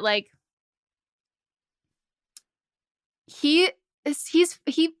this that like he's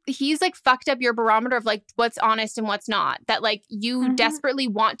like fucked up your barometer of like what's honest and what's not. That like you desperately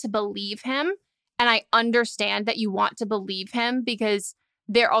want to believe him. And I understand that you want to believe him because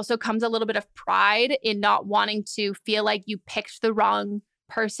there also comes a little bit of pride in not wanting to feel like you picked the wrong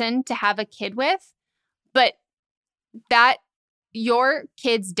person to have a kid with. But that your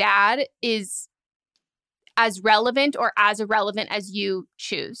kid's dad is as relevant or as irrelevant as you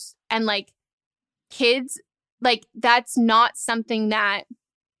choose. And like kids, like that's not something that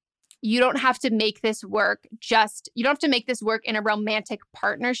you don't have to make this work. You don't have to make this work in a romantic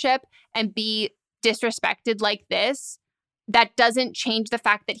partnership and be disrespected like this. That doesn't change the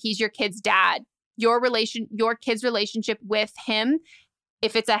fact that he's your kid's dad. Your kid's relationship with him,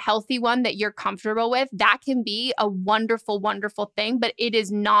 if it's a healthy one that you're comfortable with, that can be a wonderful, wonderful thing, but it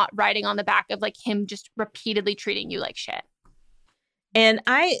is not riding on the back of like him just repeatedly treating you like shit. And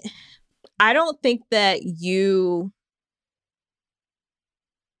I don't think that you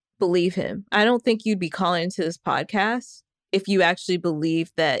believe him. I don't think you'd be calling into this podcast if you actually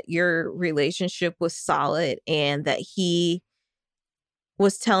believe that your relationship was solid and that he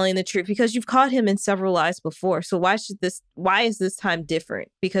was telling the truth, because you've caught him in several lies before. So why is this time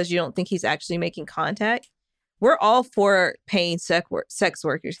different? Because you don't think he's actually making contact? We're all for paying sex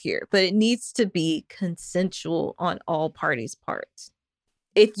workers here, but it needs to be consensual on all parties' parts.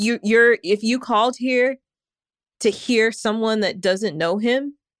 If you called here to hear someone that doesn't know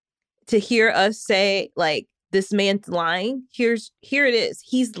him, to hear us say like this man's lying, here it is.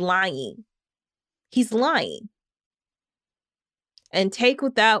 He's lying. He's lying. And take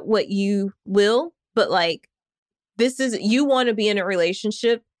with that what you will, but like you want to be in a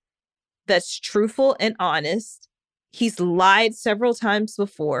relationship that's truthful and honest. He's lied several times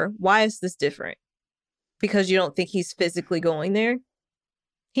before. Why is this different? Because you don't think he's physically going there?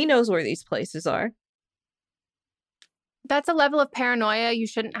 He knows where these places are. That's a level of paranoia you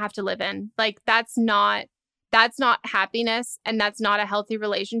shouldn't have to live in. Like that's not happiness, and that's not a healthy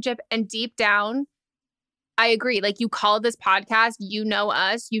relationship. And deep down, I agree. Like you called this podcast, you know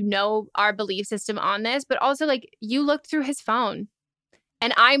us, you know our belief system on this, but also like you looked through his phone.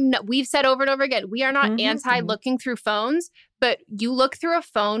 And we've said over and over again, we are not anti looking through phones, but you look through a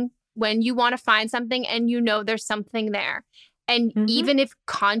phone when you want to find something and you know there's something there. And even if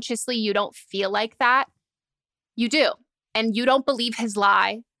consciously you don't feel like that, you do. And you don't believe his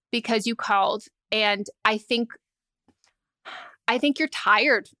lie because you called. And I think you're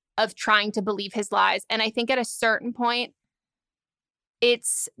tired of trying to believe his lies. And I think at a certain point,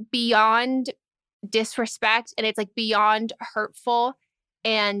 it's beyond disrespect and it's like beyond hurtful.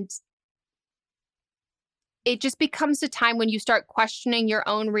 And it just becomes a time when you start questioning your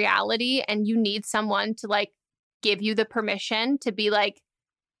own reality and you need someone to like give you the permission to be like,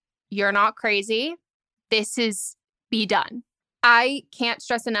 you're not crazy. This is be done. I can't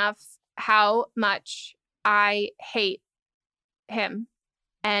stress enough how much I hate him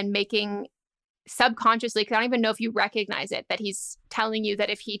and making subconsciously, because I don't even know if you recognize it, that he's telling you that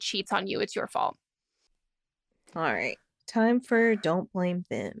if he cheats on you, it's your fault. All right. Time for Don't Blame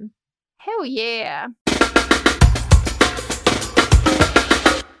Them. Hell yeah.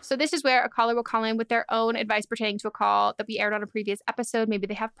 So this is where a caller will call in with their own advice pertaining to a call that we aired on a previous episode. Maybe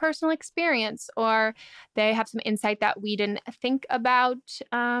they have personal experience or they have some insight that we didn't think about.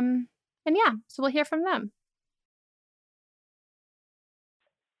 And yeah, so we'll hear from them.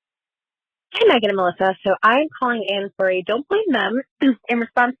 Hi, Megan and Melissa. So I'm calling in for a Don't Blame Them in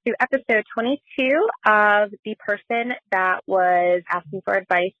response to episode 22 of the person that was asking for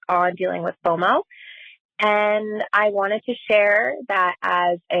advice on dealing with FOMO. And I wanted to share that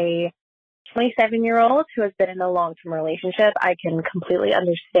as a 27-year-old who has been in a long-term relationship, I can completely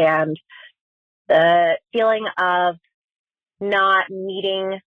understand the feeling of not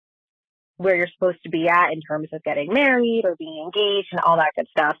meeting where you're supposed to be at in terms of getting married or being engaged and all that good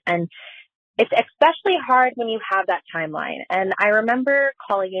stuff. And it's especially hard when you have that timeline. And I remember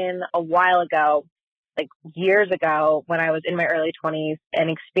calling in a while ago, like years ago, when I was in my early 20s and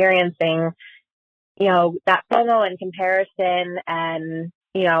experiencing that FOMO and comparison and,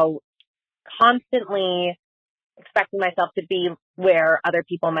 constantly expecting myself to be where other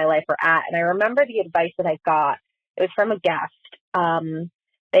people in my life are at. And I remember the advice that I got. It was from a guest.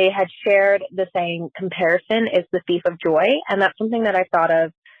 They had shared the saying, comparison is the thief of joy. And that's something that I've thought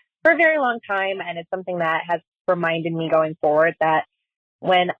of for a very long time. And it's something that has reminded me going forward that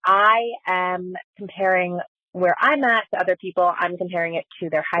when I am comparing where I'm at to other people, I'm comparing it to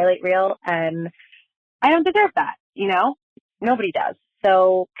their highlight reel. And I don't deserve that, Nobody does.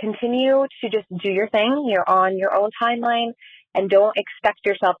 So continue to just do your thing. You're on your own timeline and don't expect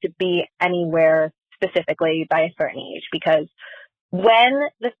yourself to be anywhere specifically by a certain age, because when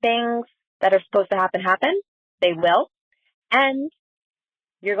the things that are supposed to happen, they will. And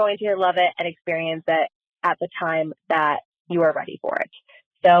you're going to love it and experience it at the time that you are ready for it.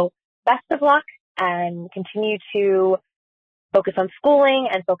 So best of luck and continue to focus on schooling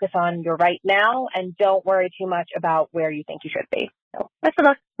and focus on your right now and don't worry too much about where you think you should be. So best of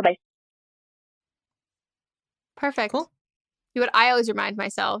luck. Bye-bye. Perfect. Cool. What I always remind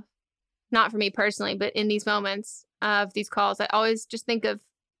myself, not for me personally, but in these moments of these calls, I always just think of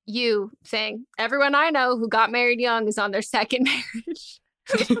you saying, everyone I know who got married young is on their second marriage.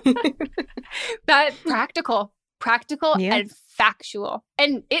 That practical and factual.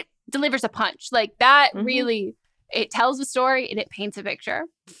 And it delivers a punch. Like that really, it tells a story and it paints a picture.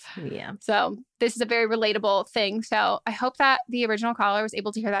 Yeah. So this is a very relatable thing. So I hope that the original caller was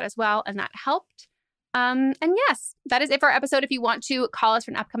able to hear that as well and that helped. And yes, that is it for our episode. If you want to call us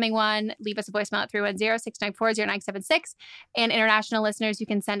for an upcoming one, leave us a voicemail at 310-694-0976. And international listeners, you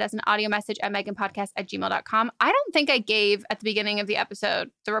can send us an audio message at meganpodcast@gmail.com. I don't think I gave at the beginning of the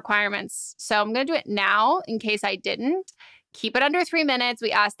episode the requirements. So I'm going to do it now in case I didn't. Keep it under 3 minutes.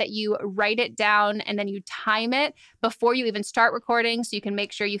 We ask that you write it down and then you time it before you even start recording so you can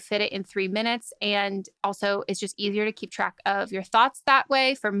make sure you fit it in 3 minutes. And also, it's just easier to keep track of your thoughts that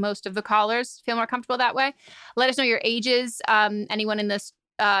way. For most of the callers, feel more comfortable that way. Let us know your ages. Anyone in this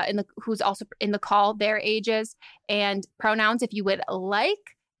who's also in the call, their ages and pronouns if you would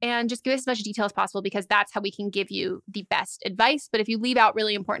like. And just give us as much detail as possible because that's how we can give you the best advice. But if you leave out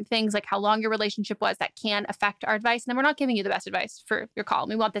really important things like how long your relationship was, that can affect our advice. And then we're not giving you the best advice for your call. And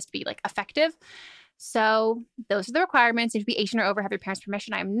we want this to be like effective. So those are the requirements. If you be 18 or over, have your parents'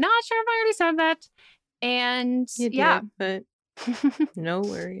 permission. I'm not sure if I already said that. And you did, but no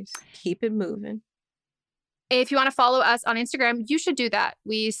worries. Keep it moving. If you want to follow us on Instagram, you should do that.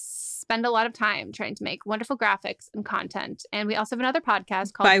 We spend a lot of time trying to make wonderful graphics and content. And we also have another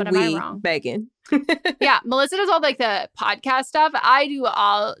podcast called But Am I Wrong? Megan. Yeah, Melissa does all like the podcast stuff. I do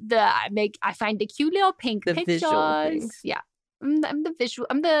all I find the cute little pink pictures. Yeah. I'm the visual.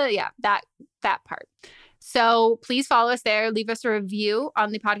 that part. So please follow us there. Leave us a review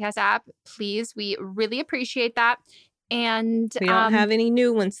on the podcast app. Please. We really appreciate that. And we don't have any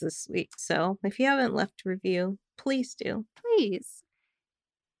new ones this week. So if you haven't left a review, please do. Please.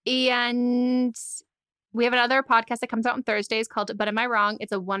 And we have another podcast that comes out on Thursdays called But Am I Wrong?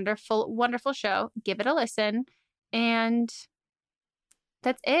 It's a wonderful, wonderful show. Give it a listen. And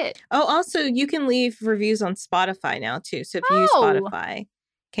that's it. Oh, also, you can leave reviews on Spotify now, too. So if you use Spotify,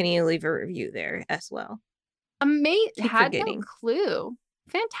 can you leave a review there as well? Amazing. Had no clue.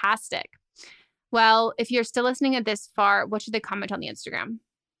 Fantastic. Well, if you're still listening at this far, what should they comment on the Instagram?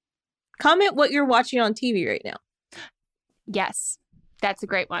 Comment what you're watching on TV right now. Yes, that's a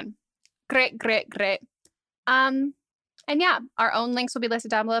great one. Great. And yeah, our own links will be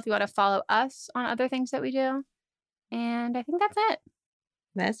listed down below if you want to follow us on other things that we do. And I think that's it.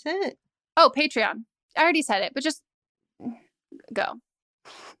 That's it. Oh, Patreon. I already said it, but just go.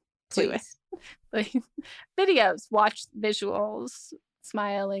 Please. Do it. Videos, watch visuals.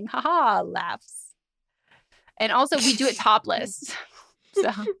 Smiling, haha, laughs. And also, we do it topless. So,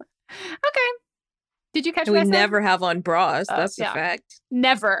 okay. Did you catch what I said? We never have on bras. That's a fact.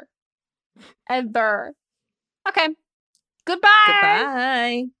 Never. Ever. Okay.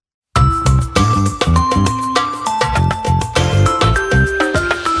 Goodbye.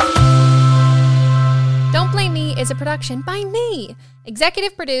 Don't Blame Me is a production by me.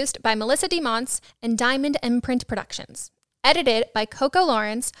 Executive produced by Melissa DeMonts and Diamond Imprint Productions. Edited by Coco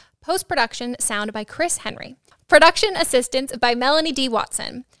Lawrence. Post-production sound by Chris Henry. Production assistance by Melanie D.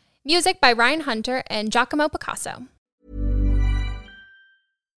 Watson. Music by Ryan Hunter and Giacomo Picasso.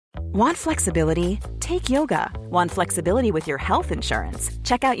 Want flexibility? Take yoga. Want flexibility with your health insurance?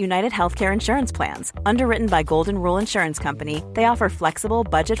 Check out United Healthcare Insurance Plans. Underwritten by Golden Rule Insurance Company, they offer flexible,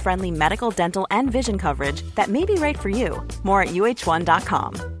 budget-friendly medical, dental, and vision coverage that may be right for you. More at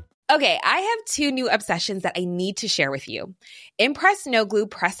UH1.com. Okay, I have 2 new obsessions that I need to share with you. Impress No Glue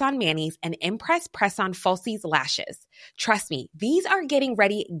Press-On Manis and Impress Press-On Falsies Lashes. Trust me, these are getting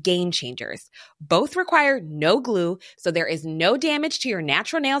ready game changers. Both require no glue, so there is no damage to your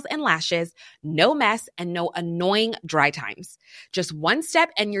natural nails and lashes, no mess, and no annoying dry times. Just one step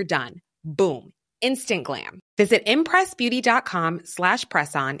and you're done. Boom. Instant glam. Visit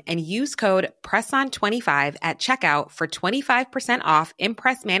impressbeauty.com/presson and use code PRESSON25 at checkout for 25% off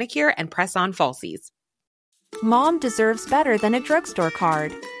Impress Manicure and Press-On Falsies. Mom deserves better than a drugstore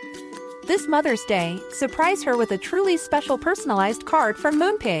card. This Mother's Day, surprise her with a truly special personalized card from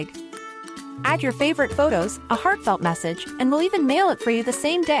Moonpig. Add your favorite photos, a heartfelt message, and we'll even mail it for you the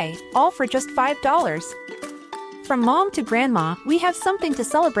same day, all for just $5. From mom to grandma, we have something to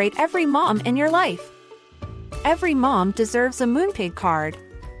celebrate every mom in your life. Every mom deserves a Moonpig card.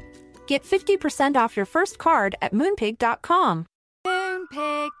 Get 50% off your first card at Moonpig.com.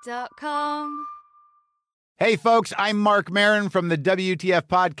 Moonpig.com. Hey folks, I'm Mark Maron from the WTF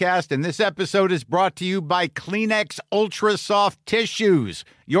Podcast, and this episode is brought to you by Kleenex Ultra Soft Tissues,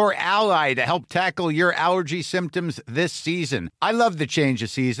 your ally to help tackle your allergy symptoms this season. I love the change of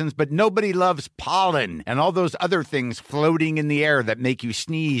seasons, but nobody loves pollen and all those other things floating in the air that make you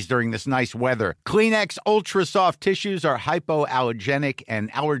sneeze during this nice weather. Kleenex Ultra Soft Tissues are hypoallergenic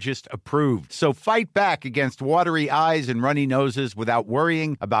and allergist approved, so fight back against watery eyes and runny noses without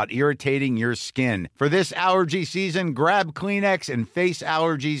worrying about irritating your skin. For this allergy season, grab Kleenex and face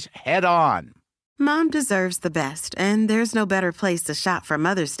allergies head on. Mom deserves the best, and there's no better place to shop for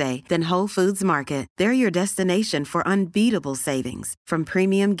Mother's Day than Whole Foods Market. They're your destination for unbeatable savings, from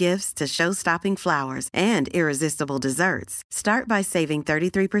premium gifts to show-stopping flowers and irresistible desserts. Start by saving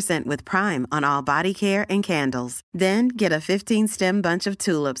 33% with Prime on all body care and candles. Then get a 15-stem bunch of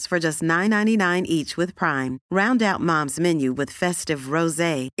tulips for just $9.99 each with Prime. Round out Mom's menu with festive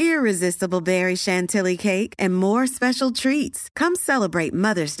rosé, irresistible berry chantilly cake, and more special treats. Come celebrate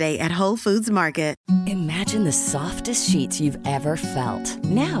Mother's Day at Whole Foods Market. Imagine the softest sheets you've ever felt.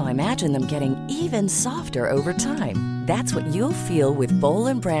 Now imagine them getting even softer over time. That's what you'll feel with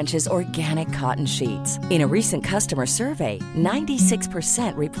Boll & Branch's organic cotton sheets. In a recent customer survey,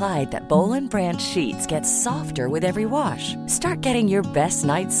 96% replied that Boll & Branch sheets get softer with every wash. Start getting your best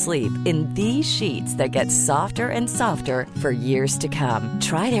night's sleep in these sheets that get softer and softer for years to come.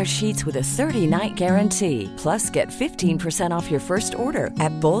 Try their sheets with a 30-night guarantee. Plus, get 15% off your first order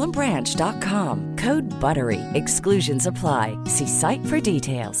at bollandbranch.com. Code BUTTERY. Exclusions apply. See site for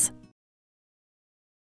details.